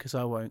 Alan will, because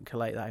I won't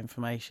collate that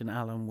information.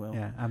 Alan will.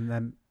 Yeah, and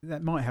then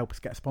that might help us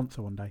get a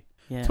sponsor one day.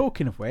 Yeah.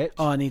 Talking of which,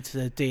 I need to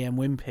DM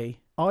Wimpy.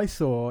 I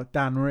saw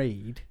Dan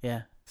Reed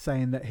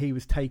saying that he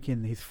was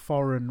taking his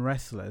foreign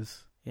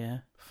wrestlers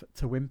to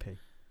Wimpy.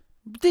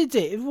 Did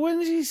it? When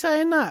was he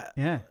saying that?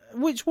 Yeah.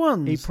 Which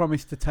ones? He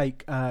promised to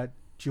take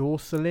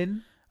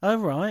Jocelyn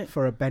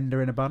for a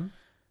bender in a bun.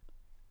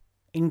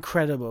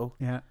 Incredible.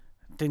 Yeah.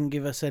 Didn't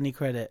give us any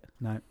credit.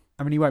 No.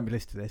 I mean, he won't be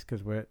listening to this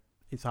because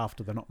it's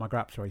after the Not My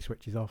Graps where he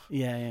switches off.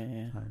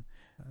 Yeah. So,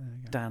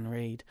 Dan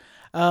Reed.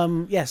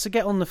 So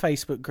get on the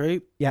Facebook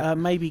group. Yeah.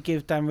 Maybe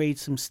give Dan Reed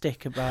some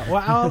stick about...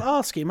 Well, I'll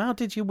ask him, how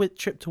did your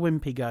trip to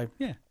Wimpy go?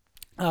 Yeah.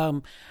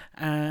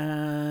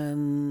 And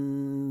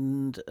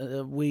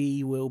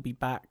we will be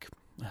back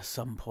at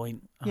some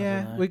point.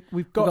 Yeah,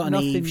 we've got an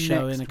nothing Eve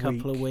show next in a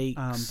couple of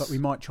weeks. but we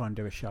might try and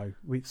do a show.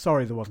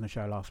 Sorry there wasn't a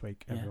show last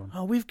week, everyone.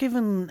 Oh, we've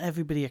given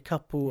everybody a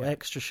couple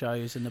extra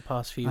shows in the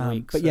past few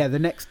weeks. But yeah, the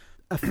next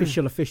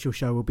official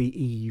show will be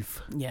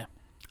Eve. Yeah.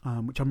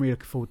 Which I'm really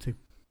looking forward to.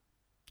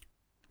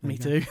 Me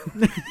too.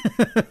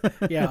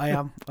 Yeah, I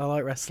am. I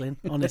like wrestling,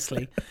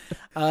 honestly.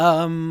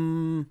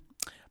 But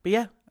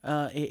yeah,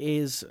 it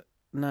is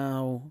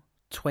now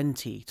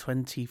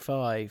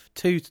 20:25.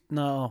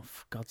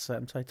 For God's sake,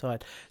 I'm so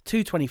tired.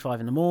 2:25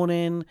 in the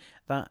morning.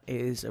 That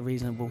is a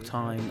reasonable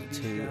time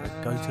to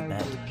go to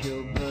bed.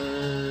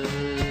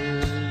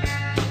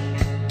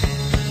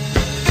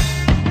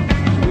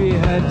 We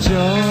had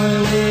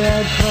joy, we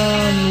had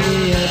fun,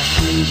 we had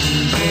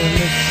seasons in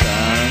the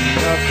sun.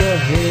 Up the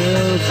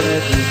hills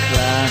that we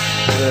climbed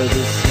were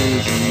the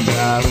seasons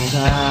out of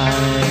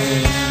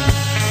time.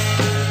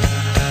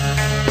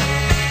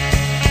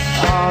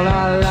 All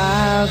our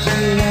lives we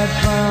had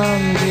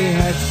fun, we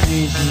had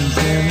seasons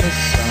in the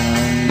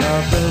sun.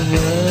 Of the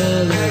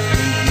world that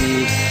we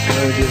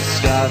were just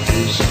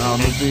starfish on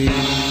the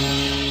beach.